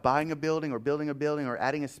about buying a building or building a building or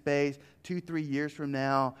adding a space 2-3 years from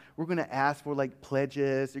now. We're going to ask for like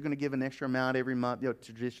pledges. You're going to give an extra amount every month,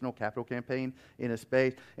 traditional capital campaign in a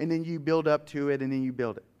space. And then you build up to it and then you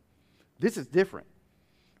build it. This is different.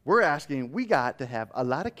 We're asking, we got to have a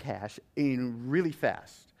lot of cash in really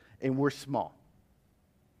fast, and we're small.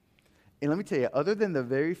 And let me tell you, other than the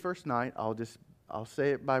very first night, I'll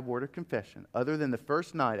say it by word of confession. Other than the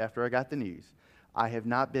first night after I got the news, I have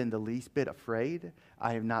not been the least bit afraid.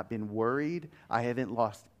 I have not been worried. I haven't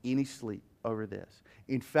lost any sleep over this.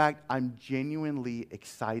 In fact, I'm genuinely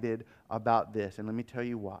excited about this. And let me tell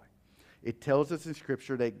you why. It tells us in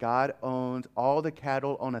Scripture that God owns all the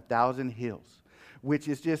cattle on 1,000 hills, which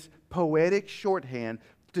is just poetic shorthand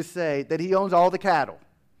to say that He owns all the cattle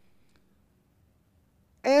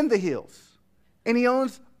and the hills. And He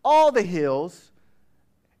owns all the hills.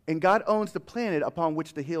 And God owns the planet upon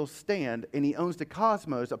which the hills stand, and He owns the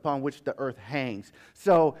cosmos upon which the earth hangs.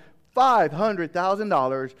 So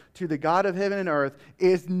 $500,000 to the God of heaven and earth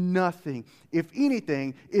is nothing. If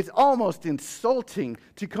anything, it's almost insulting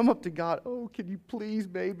to come up to God, oh, can you please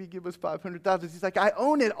maybe give us $500,000? He's like, I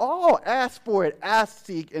own it all. Ask for it. Ask,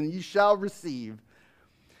 seek, and you shall receive.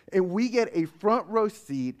 And we get a front row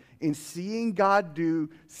seat in seeing God do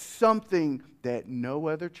something that no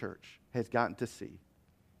other church has gotten to see.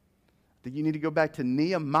 That you need to go back to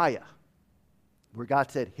Nehemiah, where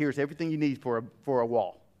God said, here's everything you need for a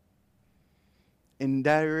wall. And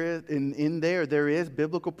there is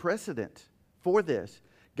biblical precedent for this.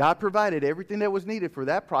 God provided everything that was needed for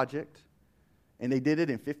that project, and they did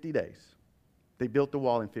it in 50 days. They built the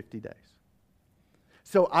wall in 50 days.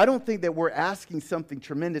 So I don't think that we're asking something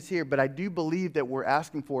tremendous here, but I do believe that we're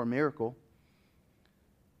asking for a miracle.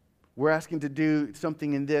 We're asking to do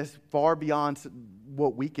something in this far beyond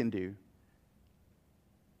what we can do.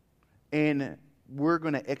 And we're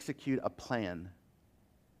going to execute a plan.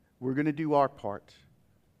 We're going to do our part.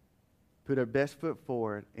 Put our best foot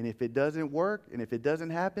forward. And if it doesn't work, and if it doesn't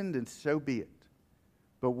happen, then so be it.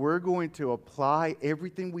 But we're going to apply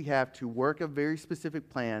everything we have to work a very specific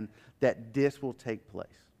plan that this will take place.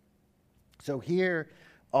 So here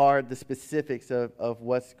are the specifics of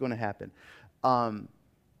what's going to happen. And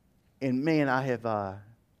man, I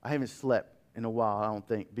haven't slept in a while, I don't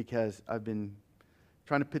think, because I've been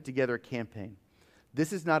trying to put together a campaign.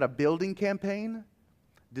 This is not a building campaign.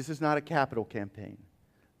 This is not a capital campaign.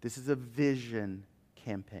 This is a vision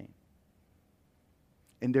campaign.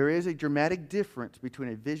 And there is a dramatic difference between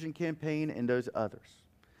a vision campaign and those others.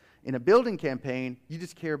 In a building campaign, you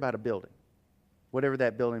just care about a building, whatever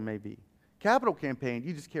that building may be. Capital campaign,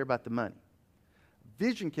 you just care about the money.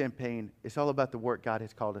 Vision campaign is all about the work God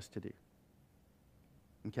has called us to do.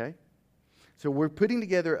 Okay? So we're putting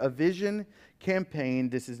together a vision campaign.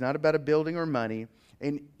 This is not about a building or money.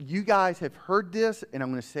 And you guys have heard this, and I'm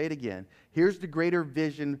going to say it again. Here's the greater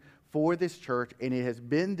vision for this church, and it has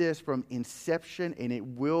been this from inception, and it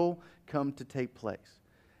will come to take place.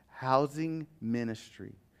 Housing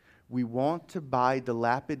ministry. We want to buy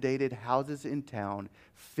dilapidated houses in town,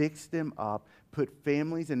 fix them up, put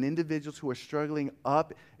families and individuals who are struggling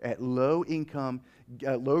up at low income,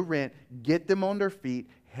 low rent, get them on their feet,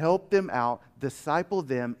 help them out, disciple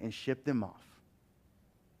them, and ship them off.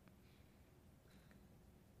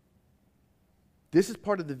 This is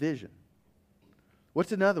part of the vision.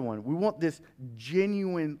 What's another one? We want this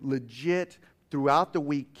genuine, legit, throughout the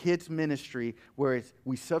week kids ministry where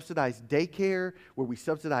we subsidize daycare, where we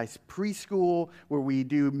subsidize preschool, where we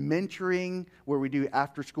do mentoring, where we do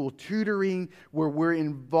after-school tutoring, where we're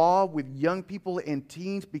involved with young people and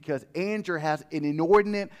teens because Andrew has an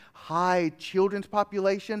inordinate high children's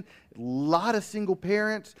population, a lot of single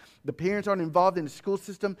parents. The parents aren't involved in the school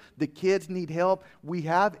system. The kids need help. We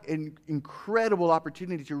have an incredible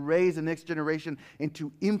opportunity to raise the next generation and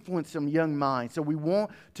to influence some young minds. So we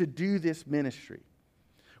want to do this ministry.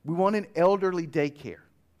 We want an elderly daycare,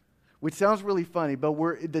 which sounds really funny, but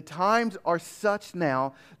the times are such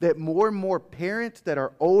now that more and more parents that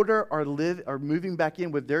are older are moving back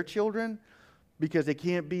in with their children because they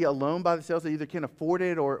can't be alone by themselves. They either can't afford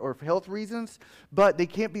it or for health reasons, but they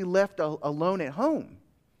can't be left alone at home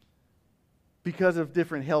because of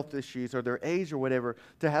different health issues or their age or whatever,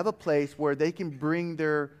 to have a place where they can bring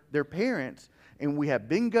their parents. And we have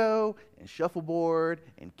bingo and shuffleboard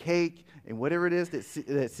and cake and whatever it is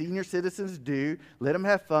that senior citizens do. Let them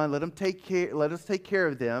have fun. Let us take care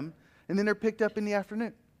of them. And then they're picked up in the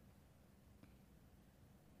afternoon.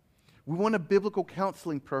 We want a biblical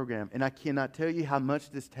counseling program, and I cannot tell you how much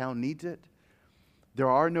this town needs it. There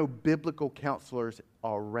are no biblical counselors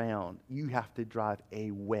around. You have to drive a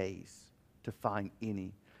ways to find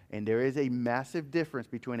any. And there is a massive difference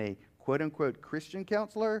between a quote-unquote Christian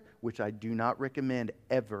counselor, which I do not recommend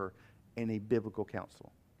ever, and a biblical counselor.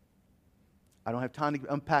 I don't have time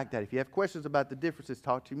to unpack that. If you have questions about the differences,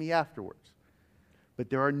 talk to me afterwards. But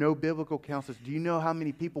there are no biblical counselors. Do you know how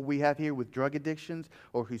many people we have here with drug addictions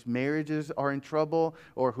or whose marriages are in trouble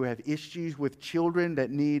or who have issues with children that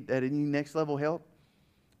need next level help?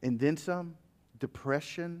 and then some,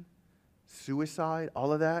 depression, suicide,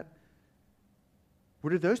 all of that,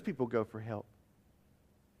 where do those people go for help?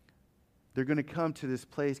 They're going to come to this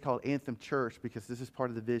place called Anthem Church because this is part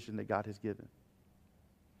of the vision that God has given.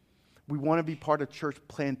 We want to be part of church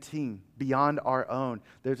planting beyond our own.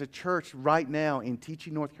 There's a church right now in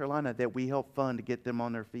Teaching, North Carolina that we help fund to get them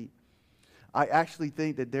on their feet. I actually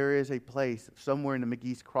think that there is a place somewhere in the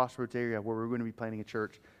McGee's Crossroads area where we're going to be planting a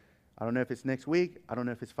church. I don't know if it's next week. I don't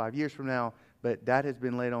know if it's 5 years from now. But that has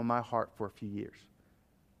been laid on my heart for a few years.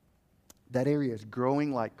 That area is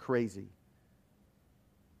growing like crazy.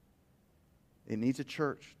 It needs a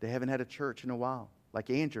church. They haven't had a church in a while. Like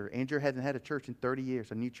Andrew. Andrew hasn't had a church in 30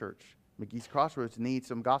 years, a new church. McGee's Crossroads needs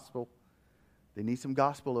some gospel. They need some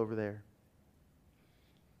gospel over there.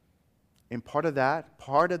 And part of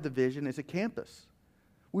the vision is a campus.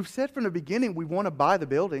 We've said from the beginning we want to buy the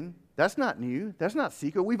building. That's not new. That's not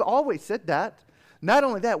secret. We've always said that. Not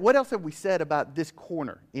only that, what else have we said about this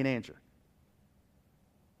corner in Angier?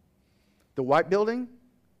 The white building,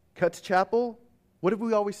 Cutts Chapel, what have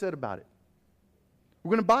we always said about it?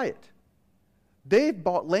 We're going to buy it. They've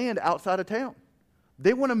bought land outside of town.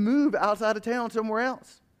 They want to move outside of town somewhere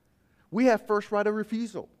else. We have first right of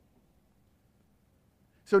refusal.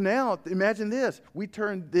 So now, imagine this. We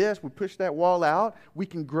turn this, we push that wall out. We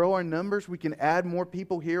can grow our numbers. We can add more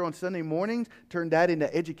people here on Sunday mornings, turn that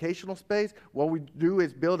into educational space. What we do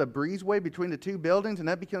is build a breezeway between the two buildings, and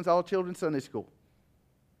that becomes all children's Sunday school.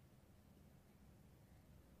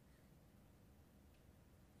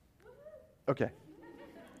 Okay.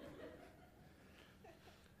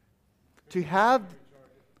 To have,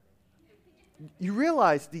 you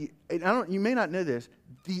realize you may not know this,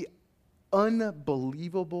 the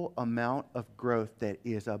unbelievable amount of growth that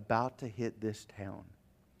is about to hit this town.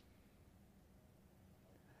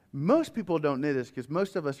 Most people don't know this because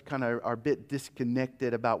most of us kind of are a bit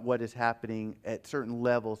disconnected about what is happening at certain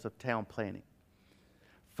levels of town planning.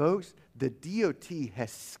 Folks, the DOT has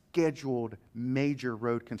scheduled major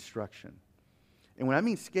road construction. And when I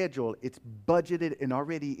mean scheduled, it's budgeted and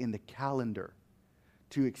already in the calendar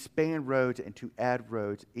to expand roads and to add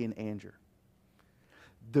roads in Angier.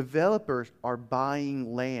 Developers are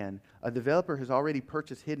buying land. A developer has already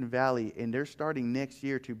purchased Hidden Valley, and they're starting next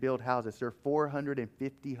year to build houses. There are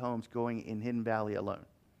 450 homes going in Hidden Valley alone.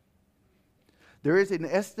 There is an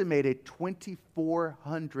estimated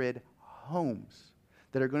 2,400 homes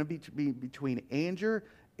that are going to be between Angier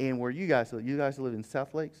and where you guys live. You guys live in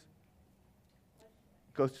South Lakes?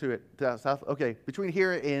 Goes to it, south. Okay, between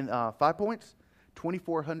here and 5 Points,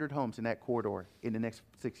 2,400 homes in that corridor in the next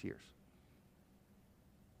 6 years.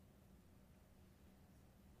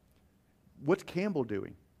 What's Campbell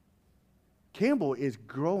doing? Campbell is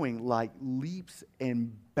growing like leaps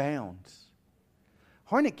and bounds.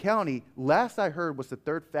 Harnett County, last I heard, was the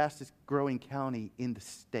third fastest growing county in the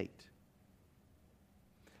state.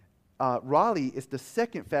 Raleigh is the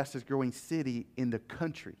second fastest growing city in the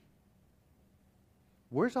country.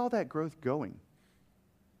 Where's all that growth going?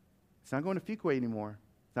 It's not going to Fuquay anymore.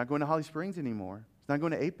 It's not going to Holly Springs anymore. It's not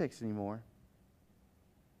going to Apex anymore.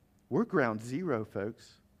 We're ground zero,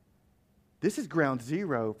 folks. This is ground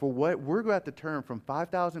zero for what we're going to have to turn from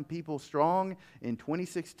 5,000 people strong in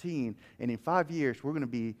 2016, and in 5 years, we're going to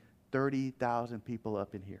be 30,000 people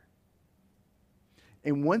up in here.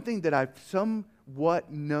 And one thing that I've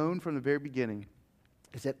somewhat known from the very beginning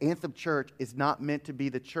is that Anthem Church is not meant to be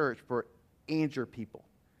the church for Angier people.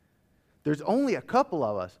 There's only a couple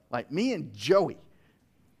of us, like me and Joey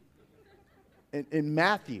and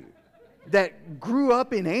Matthew, that grew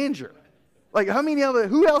up in Angier. Like, how many of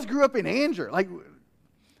who else grew up in Angier? Like,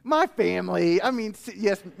 my family. I mean,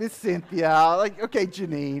 yes, Miss Cynthia. Like, okay,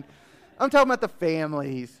 Janine. I'm talking about the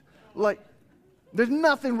families. Like, there's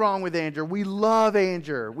nothing wrong with Angier. We love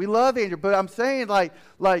Angier. We love Angier. But I'm saying,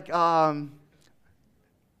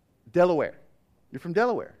 Delaware. You're from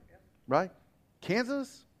Delaware, right?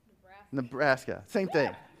 Kansas? Nebraska. Same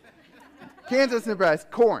thing. Kansas, Nebraska.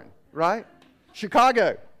 Corn, right?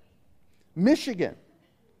 Chicago. Michigan.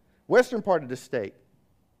 Western part of the state.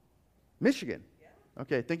 Michigan.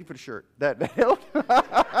 Okay, thank you for the shirt. That helped.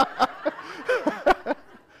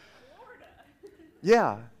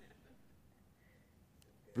 Yeah.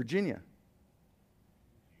 Virginia.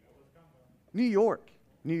 New York.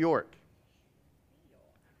 New York.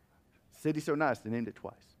 City so nice, they named it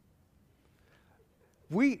twice.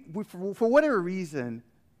 We for whatever reason,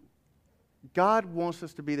 God wants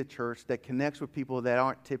us to be the church that connects with people that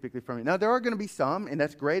aren't typically from it. Now, there are going to be some, and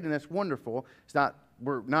that's great, and that's wonderful.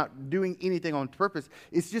 We're not doing anything on purpose.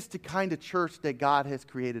 It's just the kind of church that God has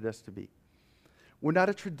created us to be. We're not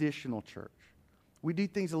a traditional church. We do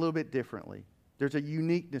things a little bit differently. There's a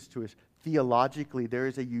uniqueness to us. Theologically, there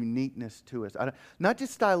is a uniqueness to us. Not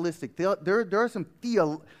just stylistic. There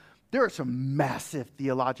are some massive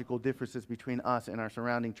theological differences between us and our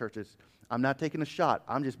surrounding churches. I'm not taking a shot.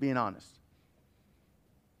 I'm just being honest.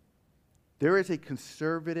 There is a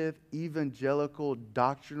conservative, evangelical,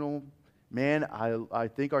 doctrinal, man, I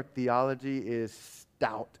think our theology is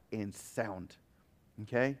stout and sound.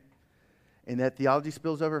 Okay? And that theology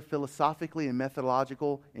spills over philosophically and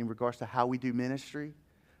methodological in regards to how we do ministry.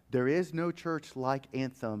 There is no church like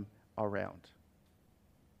Anthem around.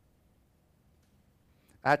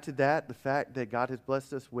 Add to that the fact that God has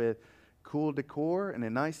blessed us with cool decor and a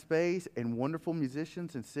nice space and wonderful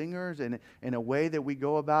musicians and singers and a way that we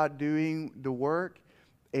go about doing the work.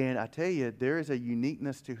 And I tell you, there is a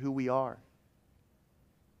uniqueness to who we are.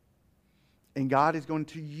 And God is going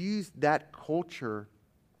to use that culture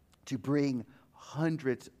to bring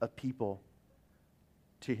hundreds of people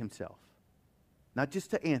to himself. Not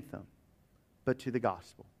just to Anthem, but to the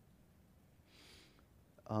gospel.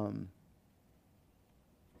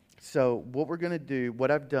 So what we're going to do,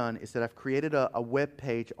 what I've done is that I've created a web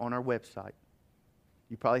page on our website.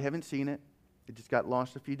 You probably haven't seen it. It just got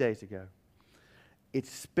launched a few days ago. It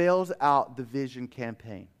spells out the vision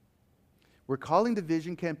campaign. We're calling the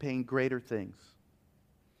vision campaign Greater Things.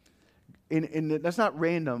 And that's not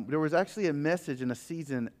random. There was actually a message in a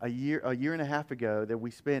season a year and a half ago that we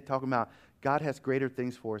spent talking about God has greater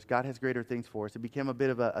things for us. God has greater things for us. It became a bit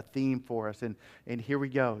of a theme for us. And here we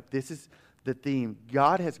go. This is the theme.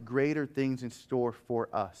 God has greater things in store for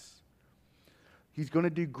us. He's going to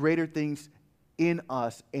do greater things in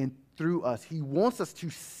us and through us. He wants us to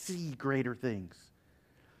see greater things.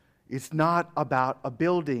 It's not about a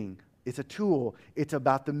building. It's a tool. It's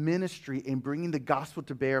about the ministry and bringing the gospel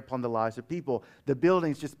to bear upon the lives of people. The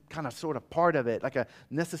building's just kind of sort of part of it, like a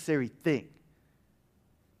necessary thing.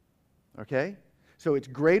 Okay? So it's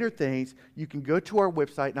greater things. You can go to our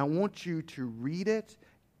website, and I want you to read it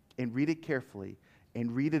and read it carefully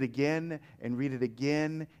and read it again and read it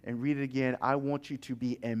again and read it again. I want you to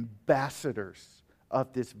be ambassadors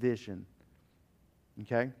of this vision.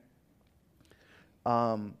 Okay?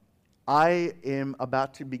 I am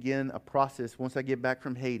about to begin a process once I get back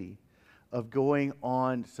from Haiti of going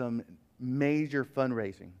on some major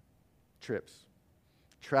fundraising trips.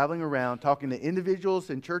 Traveling around, talking to individuals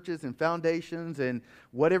and churches and foundations and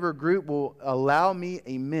whatever group will allow me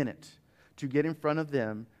a minute to get in front of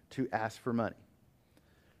them to ask for money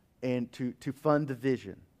and to fund the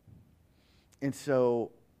vision. And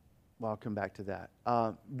so, well, I'll come back to that.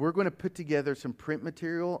 We're going to put together some print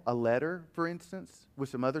material, a letter, for instance, with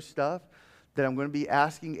some other stuff that I'm going to be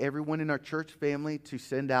asking everyone in our church family to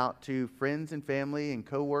send out to friends and family and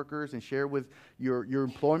coworkers and share with your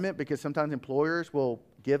employment, because sometimes employers will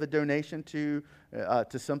give a donation to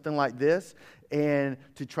something like this, and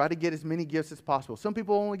to try to get as many gifts as possible. Some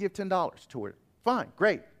people only give $10 toward it. Fine,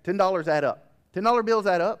 great. $10 add up. $10 bills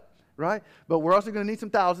add up, right? But we're also going to need some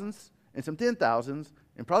thousands and some 10,000s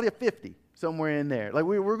and probably a 50 somewhere in there. Like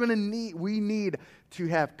we need to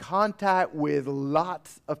have contact with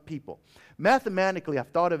lots of people. Mathematically, I've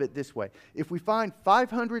thought of it this way. If we find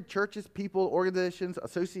 500 churches, people, organizations,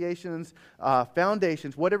 associations,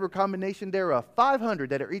 foundations, whatever combination thereof, 500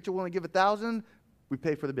 that are each willing to give 1,000, we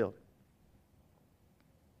pay for the building.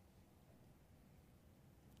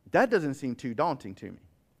 That doesn't seem too daunting to me.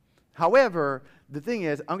 However, the thing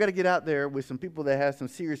is, I'm going to get out there with some people that have some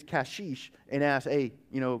serious cashish and ask, hey,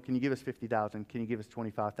 can you give us 50,000? Can you give us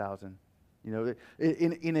 25,000? In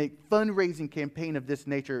a fundraising campaign of this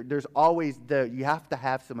nature, there's always you have to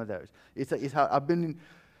have some of those. It's how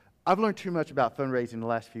I've learned too much about fundraising the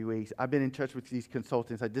last few weeks. I've been in touch with these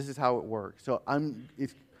consultants. Like, this is how it works. So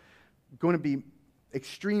it's going to be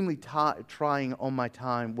extremely trying on my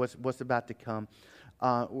time. What's about to come?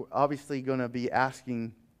 We're obviously going to be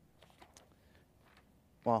asking.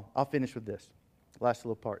 Well, I'll finish with this last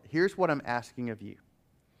little part. Here's what I'm asking of you.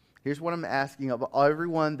 Here's what I'm asking of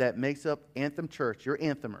everyone that makes up Anthem Church. You're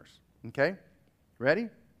Anthemers, okay? Ready?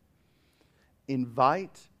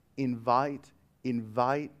 Invite, invite,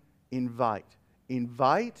 invite, invite.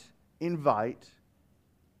 Invite, invite,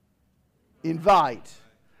 invite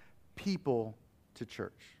people to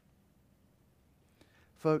church.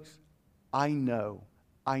 Folks, I know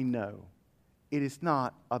it is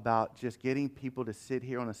not about just getting people to sit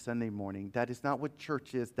here on a Sunday morning. That is not what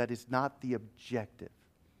church is. That is not the objective.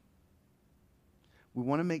 We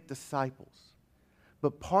want to make disciples.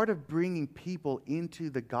 But part of bringing people into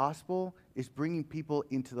the gospel is bringing people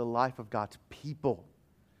into the life of God's people.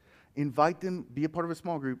 Invite them, be a part of a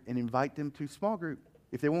small group, and invite them to small group.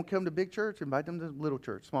 If they won't come to big church, invite them to little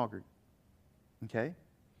church, small group. Okay?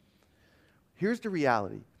 Here's the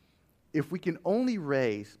reality. If we can only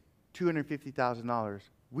raise $250,000,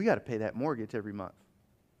 we got to pay that mortgage every month.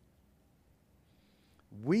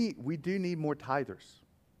 We do need more tithers.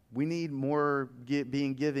 We need more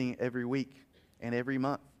being giving every week and every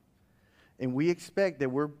month. And we expect that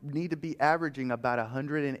we need to be averaging about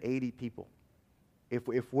 180 people.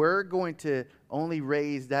 If we're going to only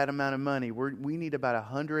raise that amount of money, we need about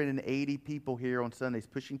 180 people here on Sundays,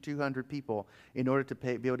 pushing 200 people in order to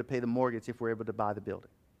be able to pay the mortgage if we're able to buy the building.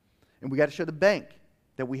 And we got to show the bank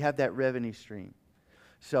that we have that revenue stream.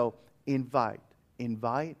 So invite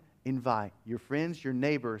your friends, your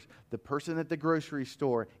neighbors, the person at the grocery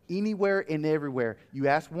store, anywhere and everywhere. You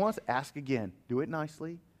ask once, ask again. Do it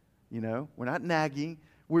nicely. We're not nagging.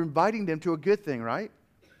 We're inviting them to a good thing, right?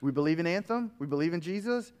 We believe in Anthem. We believe in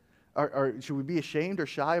Jesus. Or should we be ashamed or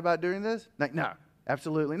shy about doing this? No,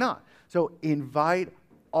 absolutely not. So invite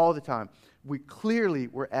all the time.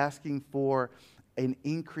 We're asking for an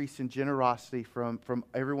increase in generosity from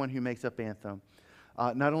everyone who makes up Anthem.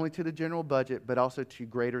 Not only to the general budget, but also to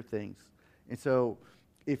greater things. And so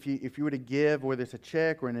if you were to give, whether it's a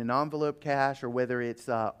check or in an envelope cash, or whether it's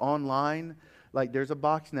online, like there's a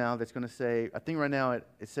box now that's going to say, I think right now it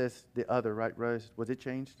says the other, right, Rose? Was it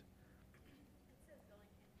changed?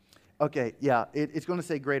 Okay, yeah, it's going to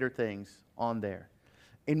say greater things on there.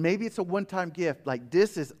 And maybe it's a one-time gift, like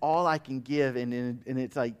this is all I can give, and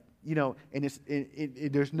it's like,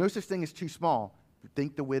 and there's no such thing as too small.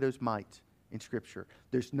 Think the widow's mite in Scripture.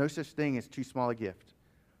 There's no such thing as too small a gift.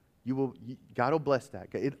 God will bless that.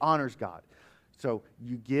 It honors God. So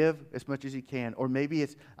you give as much as you can. Or maybe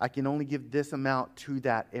it's, I can only give this amount to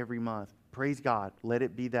that every month. Praise God. Let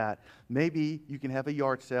it be that. Maybe you can have a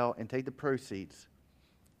yard sale and take the proceeds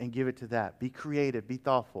and give it to that. Be creative. Be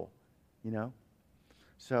thoughtful.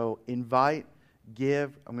 So invite,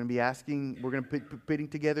 give. I'm going to be asking, we're going to be putting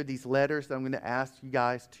together these letters that I'm going to ask you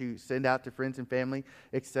guys to send out to friends and family,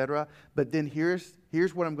 etc. But then here's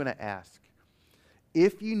what I'm going to ask.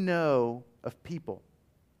 If you know of people,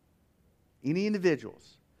 any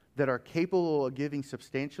individuals that are capable of giving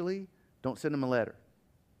substantially, don't send them a letter.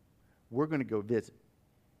 We're going to go visit.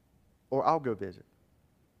 Or I'll go visit.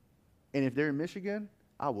 And if they're in Michigan,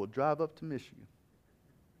 I will drive up to Michigan.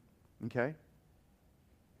 Okay?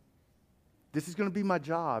 This is going to be my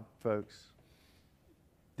job, folks.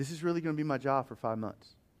 This is really going to be my job for 5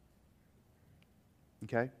 months.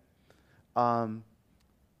 Okay?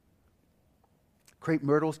 Crepe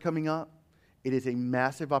Myrtle's coming up. It is a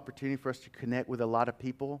massive opportunity for us to connect with a lot of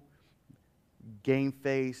people. Game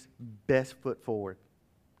face, best foot forward.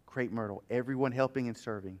 Crepe Myrtle. Everyone helping and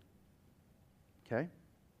serving. Okay?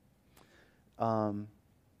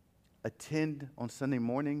 Attend on Sunday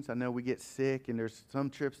mornings. I know we get sick and there's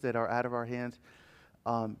some trips that are out of our hands.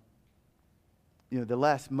 The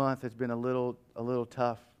last month has been a little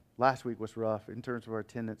tough. Last week was rough in terms of our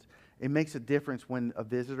attendance. It makes a difference when a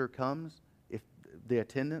visitor comes. If the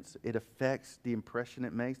attendance, it affects the impression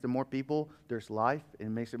it makes. The more people, there's life, and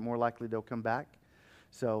it makes it more likely they'll come back.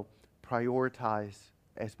 So prioritize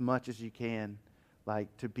as much as you can,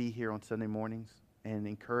 like to be here on Sunday mornings, and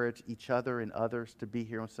encourage each other and others to be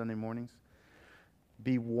here on Sunday mornings.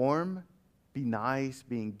 Be warm, be nice,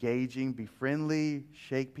 be engaging, be friendly,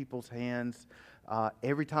 shake people's hands.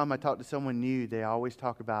 Every time I talk to someone new, they always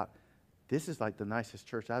talk about, this is like the nicest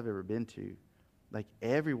church I've ever been to. Like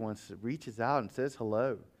everyone reaches out and says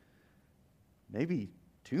hello. Maybe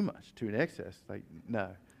too much, to an excess. Like, no.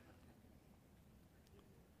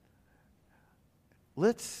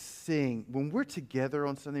 Let's sing. When we're together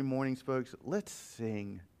on Sunday mornings, folks, let's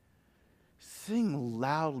sing. Sing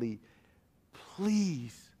loudly.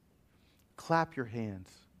 Please clap your hands.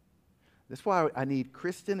 That's why I need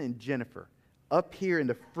Kristen and Jennifer up here in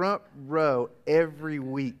the front row every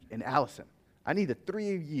week, and Allison. I need the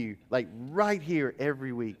three of you, like right here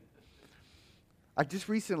every week. I just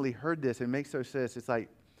recently heard this. It makes so sense. It's like,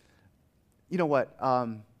 you know what?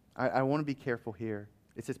 I want to be careful here.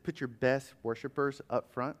 It says put your best worshipers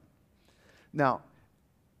up front. Now,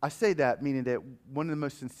 I say that meaning that one of the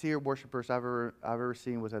most sincere worshipers I've ever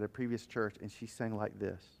seen was at a previous church, and she sang like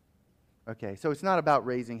this. Okay, so it's not about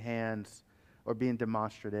raising hands or being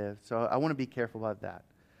demonstrative. So I want to be careful about that.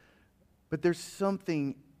 But there's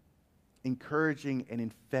something encouraging and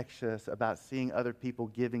infectious about seeing other people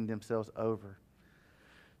giving themselves over.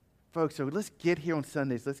 Folks, so let's get here on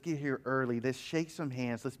Sundays. Let's get here early. Let's shake some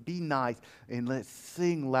hands. Let's be nice, and let's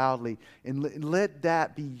sing loudly. And let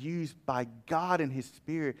that be used by God and His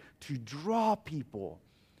Spirit to draw people.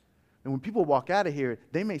 And when people walk out of here,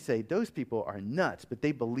 they may say, those people are nuts, but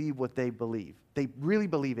they believe what they believe. They really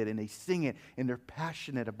believe it, and they sing it, and they're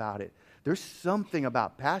passionate about it. There's something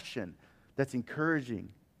about passion that's encouraging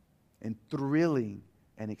and thrilling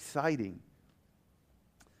and exciting.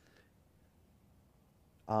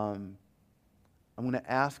 I'm going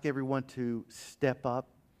to ask everyone to step up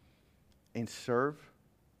and serve.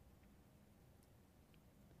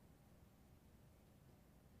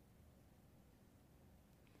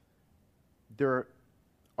 There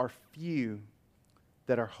are few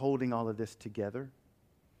that are holding all of this together.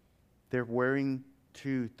 They're wearing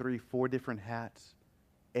 2, 3, 4 different hats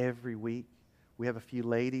every week. We have a few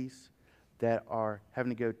ladies that are having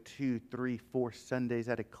to go 2, 3, 4 Sundays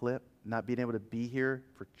at a clip, not being able to be here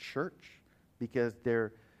for church because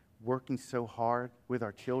they're working so hard with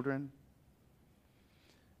our children.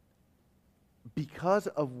 Because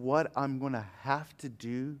of what I'm going to have to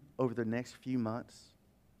do over the next few months,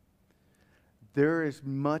 there is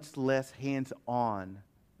much less hands-on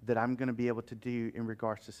that I'm going to be able to do in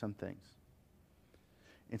regards to some things.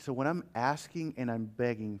 And so when I'm asking and I'm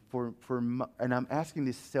begging and I'm asking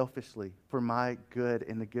this selfishly for my good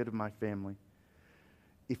and the good of my family,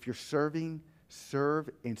 if you're serving, serve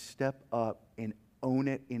and step up and own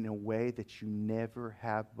it in a way that you never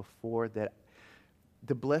have before. That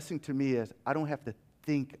the blessing to me is I don't have to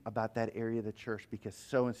think about that area of the church because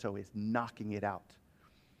so-and-so is knocking it out.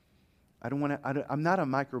 I'm not a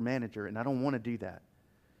micromanager, and I don't want to do that.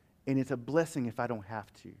 And it's a blessing if I don't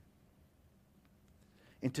have to.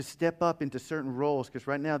 And to step up into certain roles, because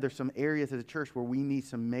right now there's some areas of the church where we need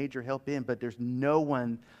some major help in, but there's no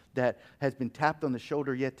one that has been tapped on the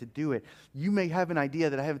shoulder yet to do it. You may have an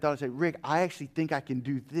idea that I haven't thought of. Say, Rick, I actually think I can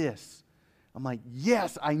do this. I'm like,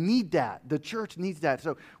 yes, I need that. The church needs that.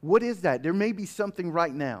 So what is that? There may be something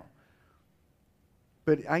right now.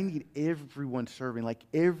 But I need everyone serving. Like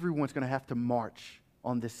everyone's going to have to march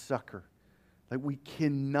on this sucker. Like we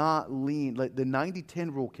cannot lean. Like the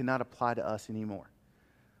 90-10 rule cannot apply to us anymore.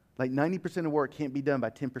 Like 90% of work can't be done by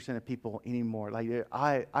 10% of people anymore. Like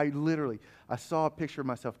I saw a picture of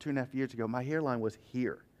myself 2.5 years ago. My hairline was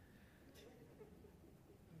here.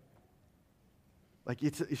 Like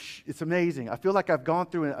it's amazing. I feel like I've gone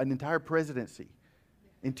through an entire presidency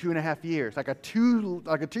in 2.5 years. Like a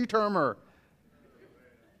two-termer.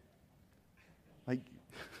 Like,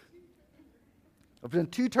 I've done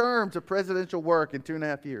 2 terms of presidential work in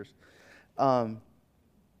 2.5 years. And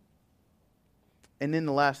then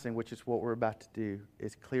the last thing, which is what we're about to do,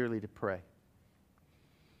 is clearly to pray.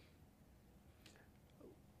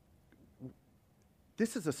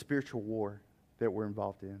 This is a spiritual war that we're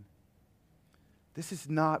involved in. This is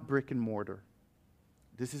not brick and mortar.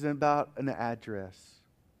 This isn't about an address.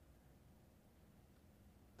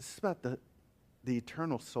 This is about the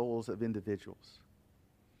eternal souls of individuals.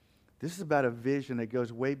 This is about a vision that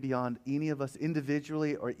goes way beyond any of us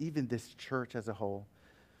individually or even this church as a whole.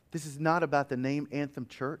 This is not about the name Anthem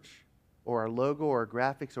Church or our logo or our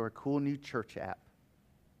graphics or a cool new church app,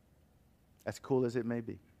 as cool as it may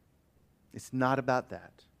be. It's not about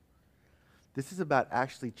that. This is about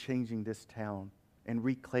actually changing this town and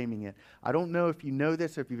reclaiming it. I don't know if you know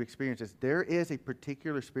this or if you've experienced this. There is a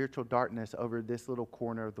particular spiritual darkness over this little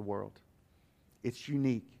corner of the world. It's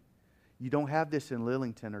unique. You don't have this in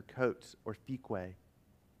Lillington or Coates or Fuquay.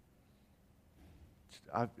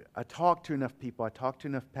 I talk to enough people. I talk to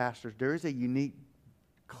enough pastors. There is a unique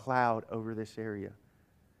cloud over this area.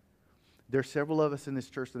 There are several of us in this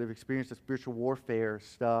church that have experienced the spiritual warfare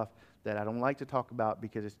stuff that I don't like to talk about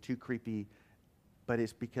because it's too creepy, but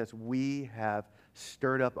it's because we have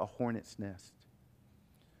stirred up a hornet's nest.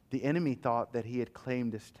 The enemy thought that he had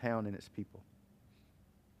claimed this town and its people.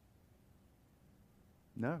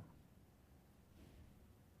 No.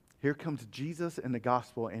 Here comes Jesus and the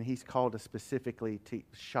gospel, and he's called us specifically to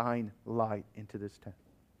shine light into this town.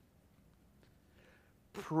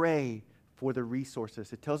 Pray for the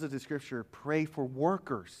resources. It tells us in Scripture, pray for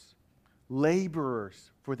workers,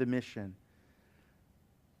 laborers for the mission.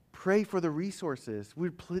 Pray for the resources. We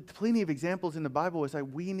have plenty of examples in the Bible. It's like,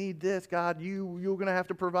 we need this. God, you're going to have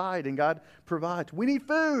to provide, and God provides. We need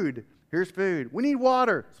food. Here's food. We need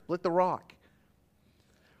water. Split the rock.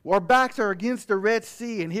 Our backs are against the Red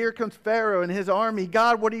Sea, and here comes Pharaoh and his army.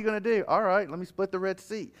 God, what are you going to do? All right, let me split the Red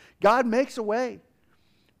Sea. God makes a way,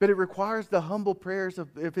 but it requires the humble prayers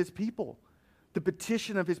of his people, the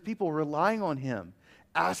petition of his people relying on him,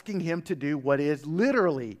 asking him to do what is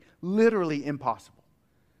literally impossible.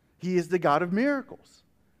 He is the God of miracles.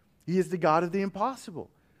 He is the God of the impossible.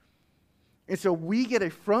 And so we get a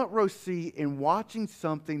front row seat in watching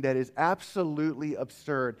something that is absolutely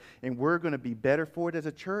absurd. And we're going to be better for it as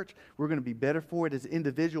a church. We're going to be better for it as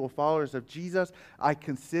individual followers of Jesus. I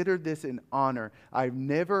consider this an honor. I've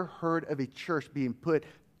never heard of a church being put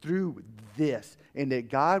through this, and that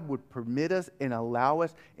God would permit us and allow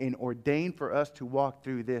us and ordain for us to walk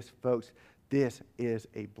through this, folks, this is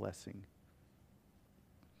a blessing.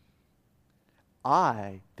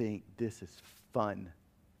 I think this is fun.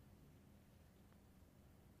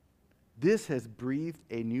 This has breathed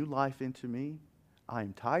a new life into me.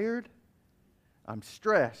 I'm tired. I'm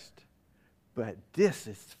stressed. But this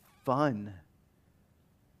is fun.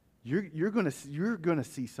 You're going to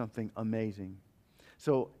see something amazing.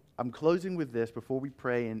 So I'm closing with this before we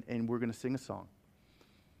pray, and we're going to sing a song.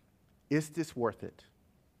 Is this worth it?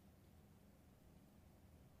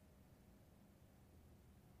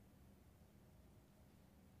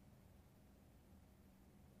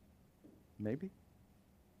 Maybe.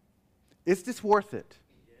 Is this worth it?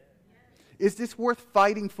 Is this worth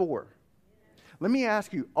fighting for? Let me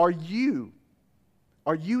ask you, are you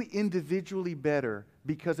individually better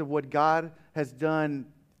because of what God has done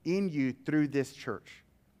in you through this church?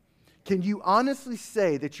 Can you honestly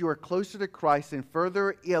say that you are closer to Christ and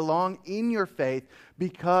further along in your faith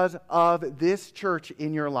because of this church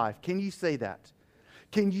in your life? Can you say that?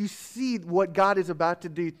 Can you see what God is about to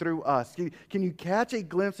do through us? Can you catch a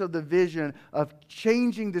glimpse of the vision of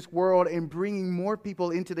changing this world and bringing more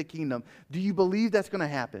people into the kingdom? Do you believe that's going to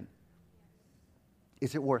happen?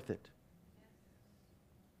 Is it worth it?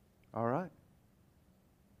 All right.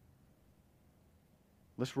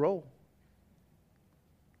 Let's roll.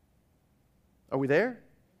 Are we there?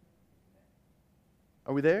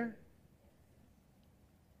 Are we there?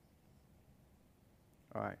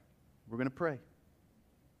 All right. We're going to pray.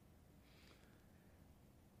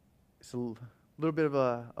 It's a little bit of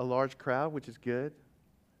a large crowd, which is good.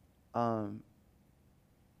 I'm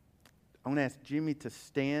going to ask Jimmy to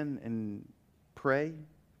stand and pray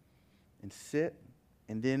and sit.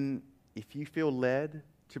 And then if you feel led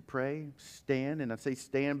to pray, stand. And I say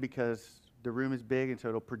stand because the room is big and so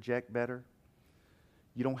it'll project better.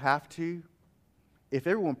 You don't have to. If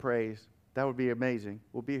everyone prays, that would be amazing.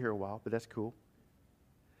 We'll be here a while, but that's cool.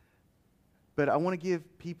 But I want to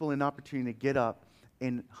give people an opportunity to get up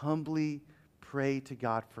and humbly pray to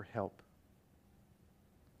God for help.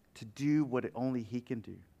 To do what only He can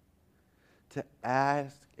do. To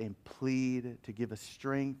ask and plead, to give us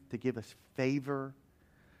strength, to give us favor,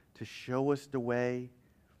 to show us the way.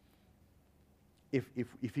 If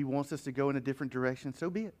He wants us to go in a different direction, so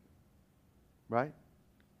be it. Right?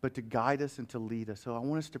 But to guide us and to lead us. So I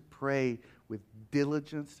want us to pray with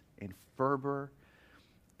diligence and fervor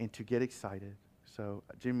and to get excited. So,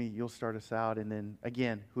 Jimmy, you'll start us out. And then,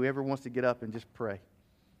 again, whoever wants to get up and just pray.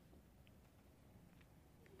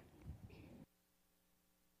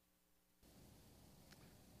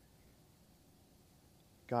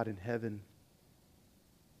 God in heaven,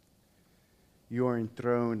 you are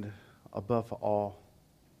enthroned above all.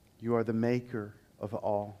 You are the maker of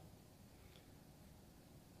all.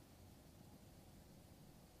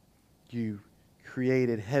 You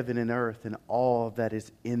created heaven and earth and all that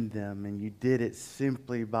is in them, and you did it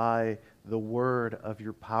simply by the word of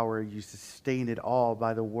your power. You sustain it all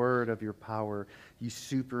by the word of your power. You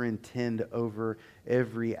superintend over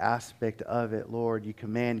every aspect of it, Lord. You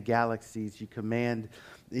command galaxies. You command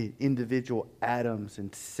individual atoms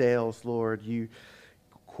and cells, Lord. You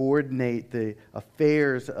coordinate the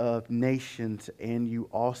affairs of nations, and you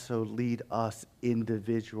also lead us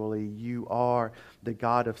individually. You are the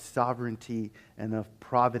God of sovereignty and of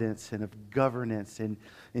providence and of governance, and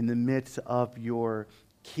in the midst of your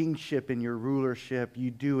kingship and your rulership, you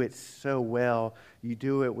do it so well. You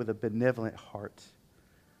do it with a benevolent heart.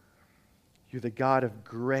 You're the God of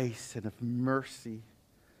grace and of mercy,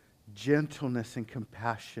 gentleness and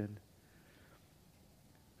compassion.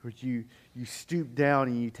 Lord, you stoop down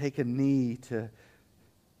and you take a knee to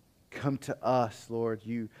come to us, Lord.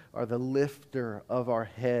 You are the lifter of our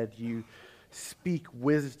head. You speak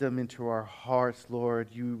wisdom into our hearts, Lord.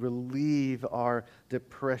 You relieve our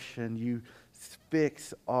depression. You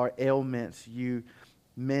fix our ailments. You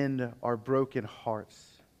mend our broken hearts.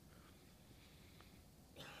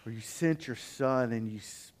 Lord, you sent your Son and you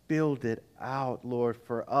spilled it out, Lord,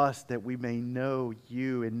 for us that we may know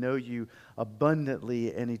you and know you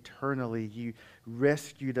abundantly and eternally. You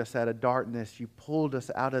rescued us out of darkness. You pulled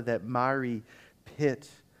us out of that miry pit.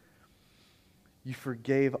 You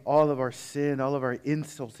forgave all of our sin, all of our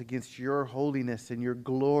insults against your holiness and your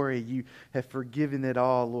glory. You have forgiven it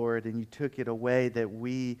all, Lord, and you took it away that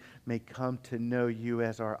we may come to know you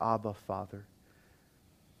as our Abba Father.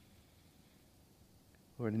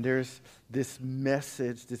 Lord, and there's this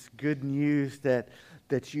message, this good news that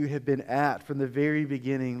you have been at from the very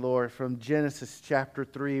beginning, Lord, from Genesis chapter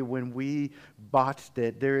 3 when we botched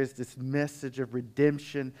it. There is this message of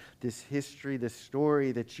redemption, this history, this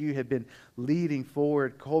story that you have been leading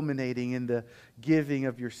forward, culminating in the giving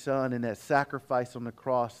of your Son and that sacrifice on the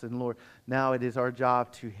cross. And Lord, now it is our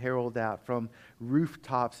job to herald out from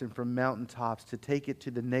rooftops and from mountaintops, to take it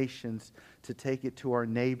to the nations, to take it to our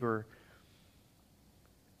neighbor.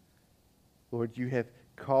 Lord, you have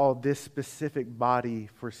called this specific body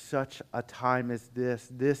for such a time as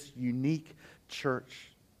this unique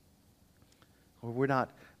church. Lord, we're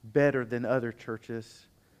not better than other churches,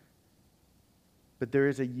 but there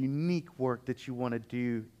is a unique work that you want to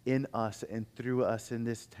do in us and through us in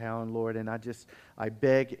this town, Lord. And I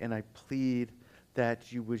beg and I plead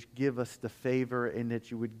that you would give us the favor and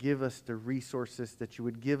that you would give us the resources, that you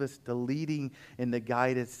would give us the leading and the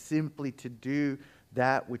guidance simply to do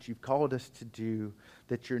that which you've called us to do,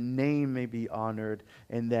 that your name may be honored,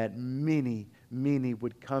 and that many, many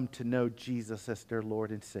would come to know Jesus as their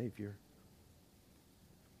Lord and Savior.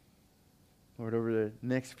 Lord, over the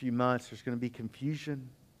next few months, there's going to be confusion,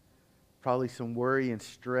 probably some worry and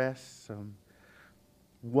stress, some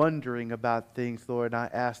wondering about things, Lord. And I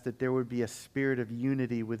ask that there would be a spirit of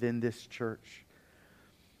unity within this church,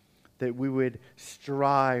 that we would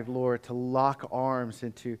strive, Lord, to lock arms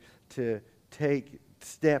and to take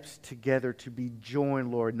steps together, to be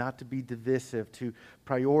joined, Lord, not to be divisive, to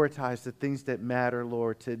prioritize the things that matter,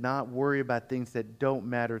 Lord, to not worry about things that don't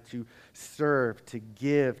matter, to serve, to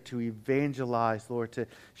give, to evangelize, Lord, to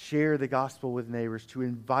share the gospel with neighbors, to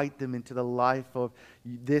invite them into the life of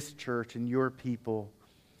this church and your people.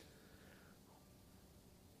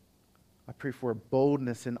 I pray for a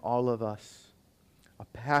boldness in all of us, a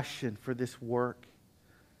passion for this work,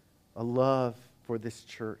 a love for this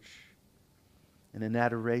church, and an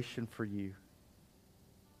adoration for you.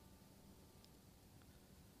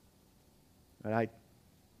 And I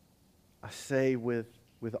say with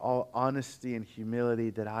all honesty and humility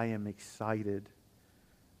that I am excited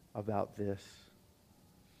about this.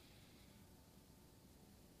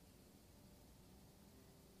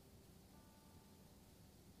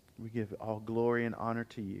 We give all glory and honor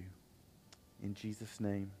to you. In Jesus'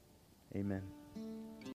 name, amen.